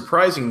more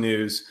surprising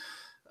news,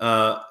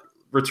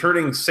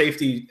 returning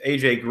safety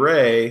AJ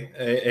Gray,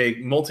 a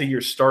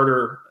multi-year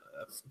starter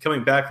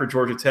coming back for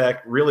Georgia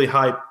Tech, really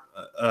high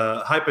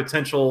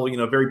potential,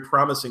 very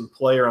promising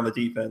player on the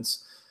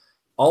defense.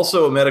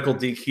 Also a medical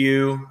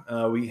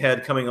DQ we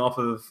had coming off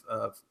of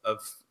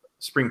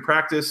spring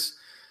practice.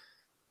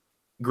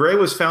 Gray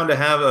was found to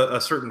have a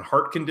certain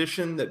heart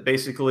condition that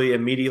basically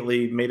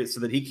immediately made it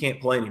so that he can't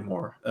play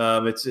anymore.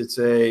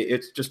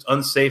 It's just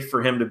unsafe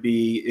for him to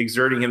be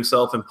exerting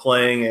himself and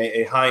playing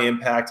a high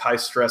impact, high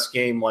stress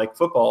game like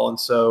football. And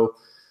so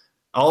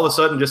all of a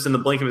sudden, just in the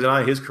blink of an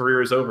eye, his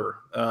career is over.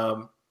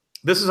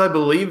 This is, I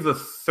believe, the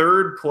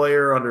third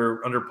player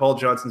under Paul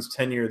Johnson's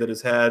tenure that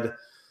has had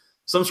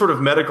some sort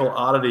of medical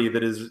oddity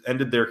that has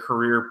ended their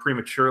career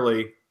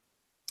prematurely.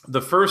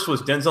 The first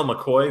was Denzel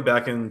McCoy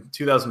back in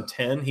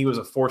 2010. He was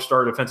a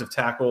 4-star defensive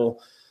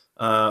tackle,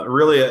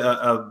 really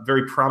a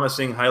very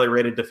promising, highly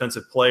rated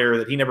defensive player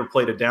that he never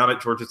played a down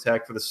at Georgia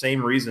Tech for the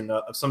same reason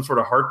of some sort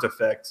of heart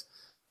defect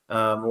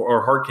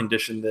or heart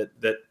condition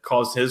that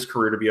caused his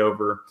career to be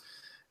over.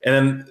 And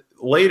then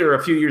later,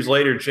 a few years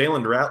later,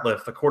 Jalen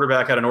Ratliff, the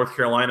quarterback out of North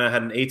Carolina,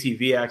 had an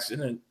ATV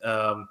accident,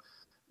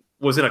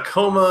 was in a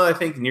coma, I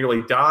think,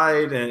 nearly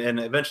died, and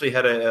eventually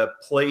had a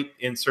plate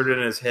inserted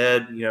in his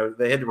head.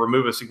 They had to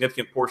remove a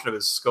significant portion of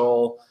his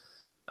skull.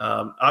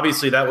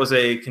 Obviously, that was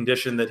a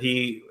condition that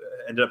he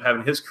ended up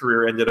having his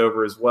career ended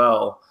over as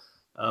well.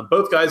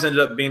 Both guys ended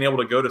up being able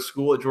to go to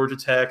school at Georgia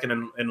Tech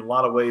and in a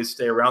lot of ways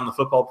stay around the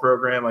football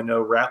program. I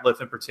know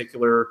Ratliff in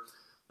particular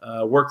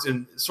worked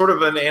in sort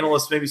of an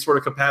analyst, maybe sort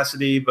of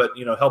capacity, but,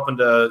 helping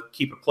to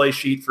keep a play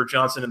sheet for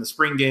Johnson in the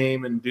spring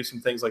game and do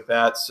some things like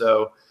that.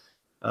 So,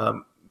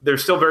 they're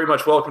still very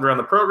much welcomed around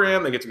the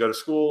program. They get to go to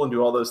school and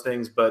do all those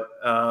things, but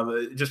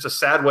just a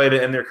sad way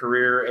to end their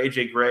career.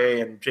 AJ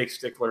Gray and Jake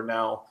Stickler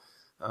now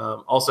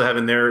also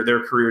having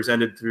their careers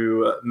ended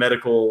through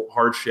medical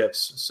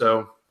hardships.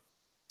 So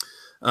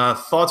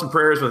thoughts and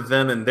prayers with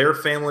them and their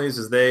families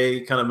as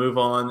they kind of move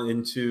on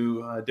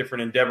into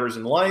different endeavors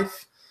in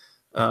life.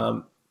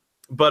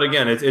 But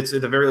again, it's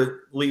at the very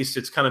least,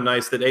 it's kind of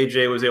nice that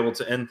AJ was able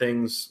to end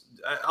things,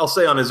 I'll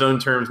say on his own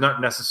terms,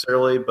 not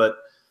necessarily, but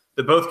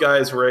that both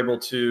guys were able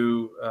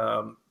to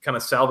kind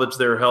of salvage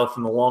their health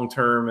in the long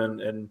term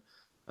and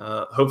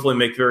hopefully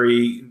make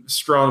very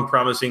strong,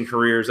 promising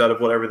careers out of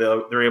whatever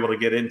they're able to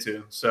get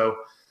into. So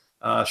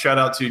shout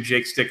out to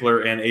Jake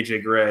Stickler and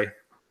AJ Gray.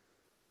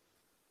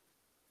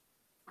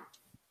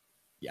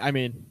 Yeah, I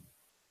mean,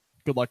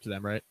 good luck to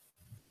them, right?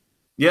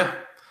 Yeah.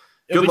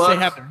 At least they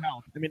have their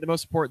health. I mean, the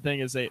most important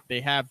thing is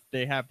they have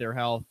their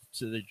health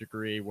to the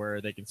degree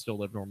where they can still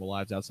live normal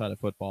lives outside of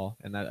football,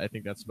 and I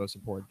think that's the most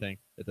important thing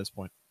at this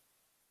point.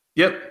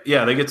 Yep.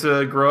 Yeah, they get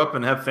to grow up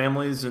and have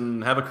families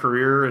and have a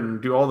career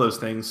and do all those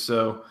things.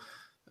 So,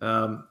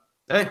 hey,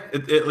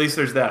 at least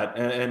there's that,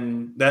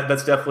 and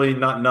that's definitely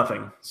not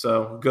nothing.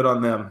 So good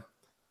on them.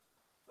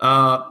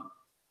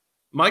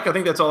 Mike, I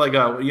think that's all I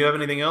got. You have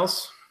anything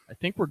else? I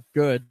think we're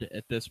good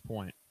at this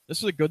point. This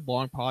is a good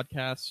long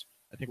podcast.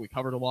 I think we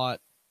covered a lot,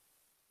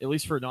 at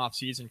least for an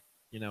off-season,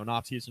 an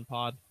off-season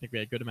pod. I think we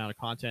had a good amount of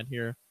content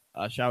here.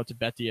 Shout out to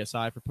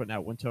BetDSI for putting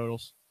out win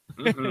totals,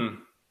 giving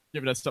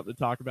us something to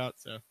talk about.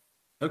 So,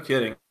 no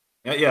kidding.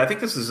 Yeah, I think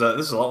this is a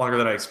lot longer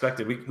than I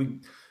expected. We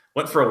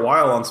went for a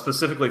while on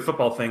specifically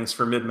football things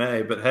for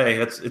mid-May, but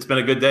hey, it's been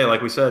a good day,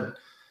 like we said.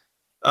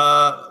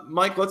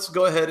 Mike, let's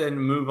go ahead and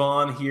move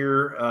on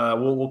here.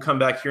 We'll come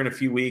back here in a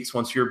few weeks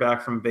once you're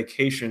back from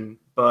vacation.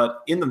 But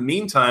in the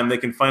meantime, they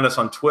can find us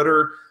on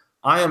Twitter.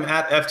 I am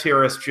at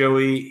FTRS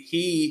Joey.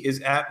 He is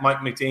at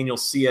Mike McDaniel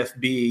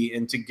CFB,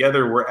 and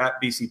together we're at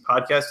BC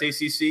Podcast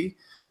ACC.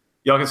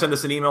 Y'all can send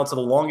us an email to the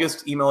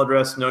longest email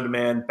address known to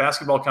man,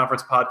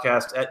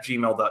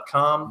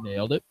 basketballconferencepodcast@gmail.com.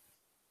 Nailed it.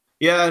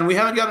 Yeah, and we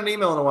haven't got an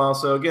email in a while.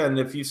 So again,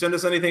 if you send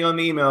us anything on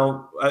the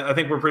email, I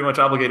think we're pretty much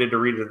obligated to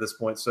read it at this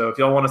point. So if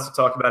y'all want us to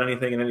talk about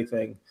anything and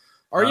anything,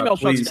 our email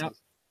please. shuts down.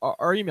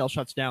 Our email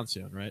shuts down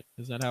soon, right?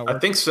 Is that how it works? I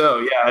think so.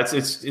 Yeah,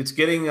 it's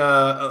getting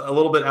a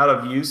little bit out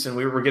of use, and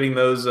we're getting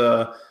those.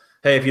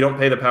 Hey, if you don't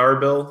pay the power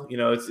bill,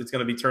 it's going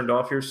to be turned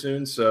off here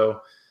soon.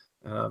 So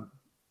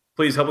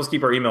please help us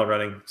keep our email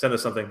running. Send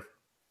us something.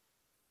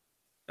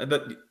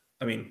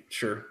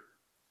 Sure,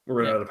 we're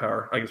running out of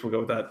power. I guess we'll go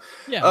with that.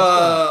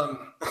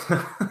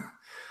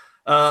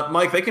 Yeah.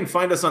 Mike, they can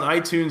find us on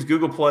iTunes,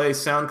 Google Play,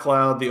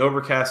 SoundCloud, the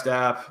Overcast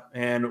app,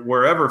 and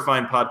wherever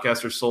fine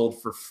podcasts are sold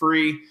for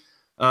free.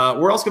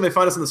 Where else can they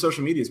find us on the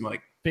social medias,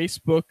 Mike?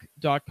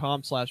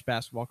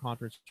 Facebook.com/basketball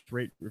conference.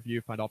 Rate, review,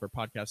 find all of our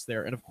podcasts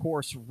there. And of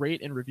course,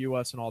 rate and review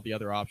us and all the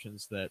other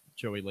options that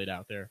Joey laid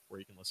out there where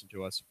you can listen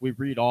to us. We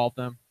read all of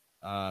them,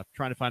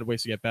 trying to find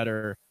ways to get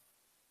better.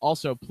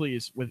 Also,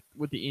 please, with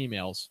the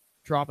emails,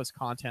 drop us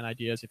content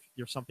ideas. If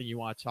there's something you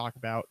want to talk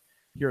about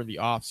here in the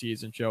off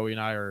season, Joey and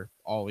I are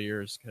all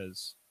ears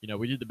because,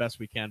 we did the best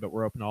we can, but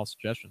we're open to all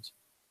suggestions.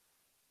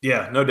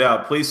 Yeah, no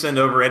doubt. Please send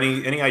over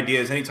any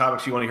ideas, any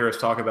topics you want to hear us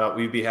talk about.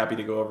 We'd be happy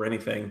to go over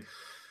anything.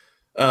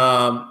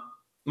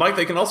 Mike,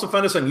 they can also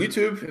find us on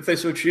YouTube if they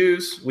so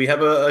choose. We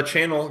have a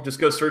channel. Just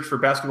go search for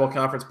Basketball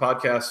Conference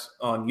Podcast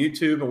on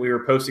YouTube, and we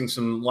are posting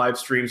some live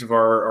streams of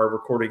our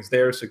recordings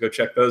there, so go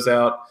check those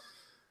out.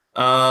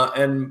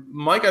 And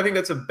Mike, I think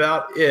that's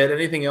about it.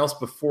 Anything else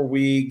before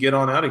we get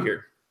on out of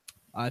here?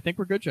 I think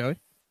we're good, Joey.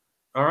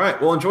 All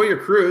right. Well, enjoy your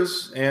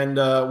cruise, and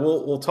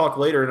we'll talk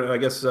later and I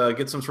guess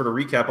get some sort of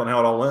recap on how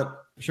it all went.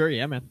 Sure,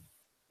 yeah, man.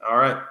 All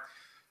right.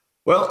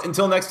 Well,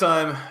 until next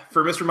time,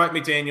 for Mr. Mike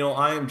McDaniel,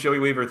 I am Joey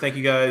Weaver. Thank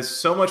you guys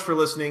so much for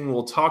listening.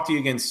 We'll talk to you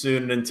again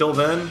soon. And until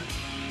then,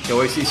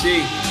 go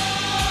ACC.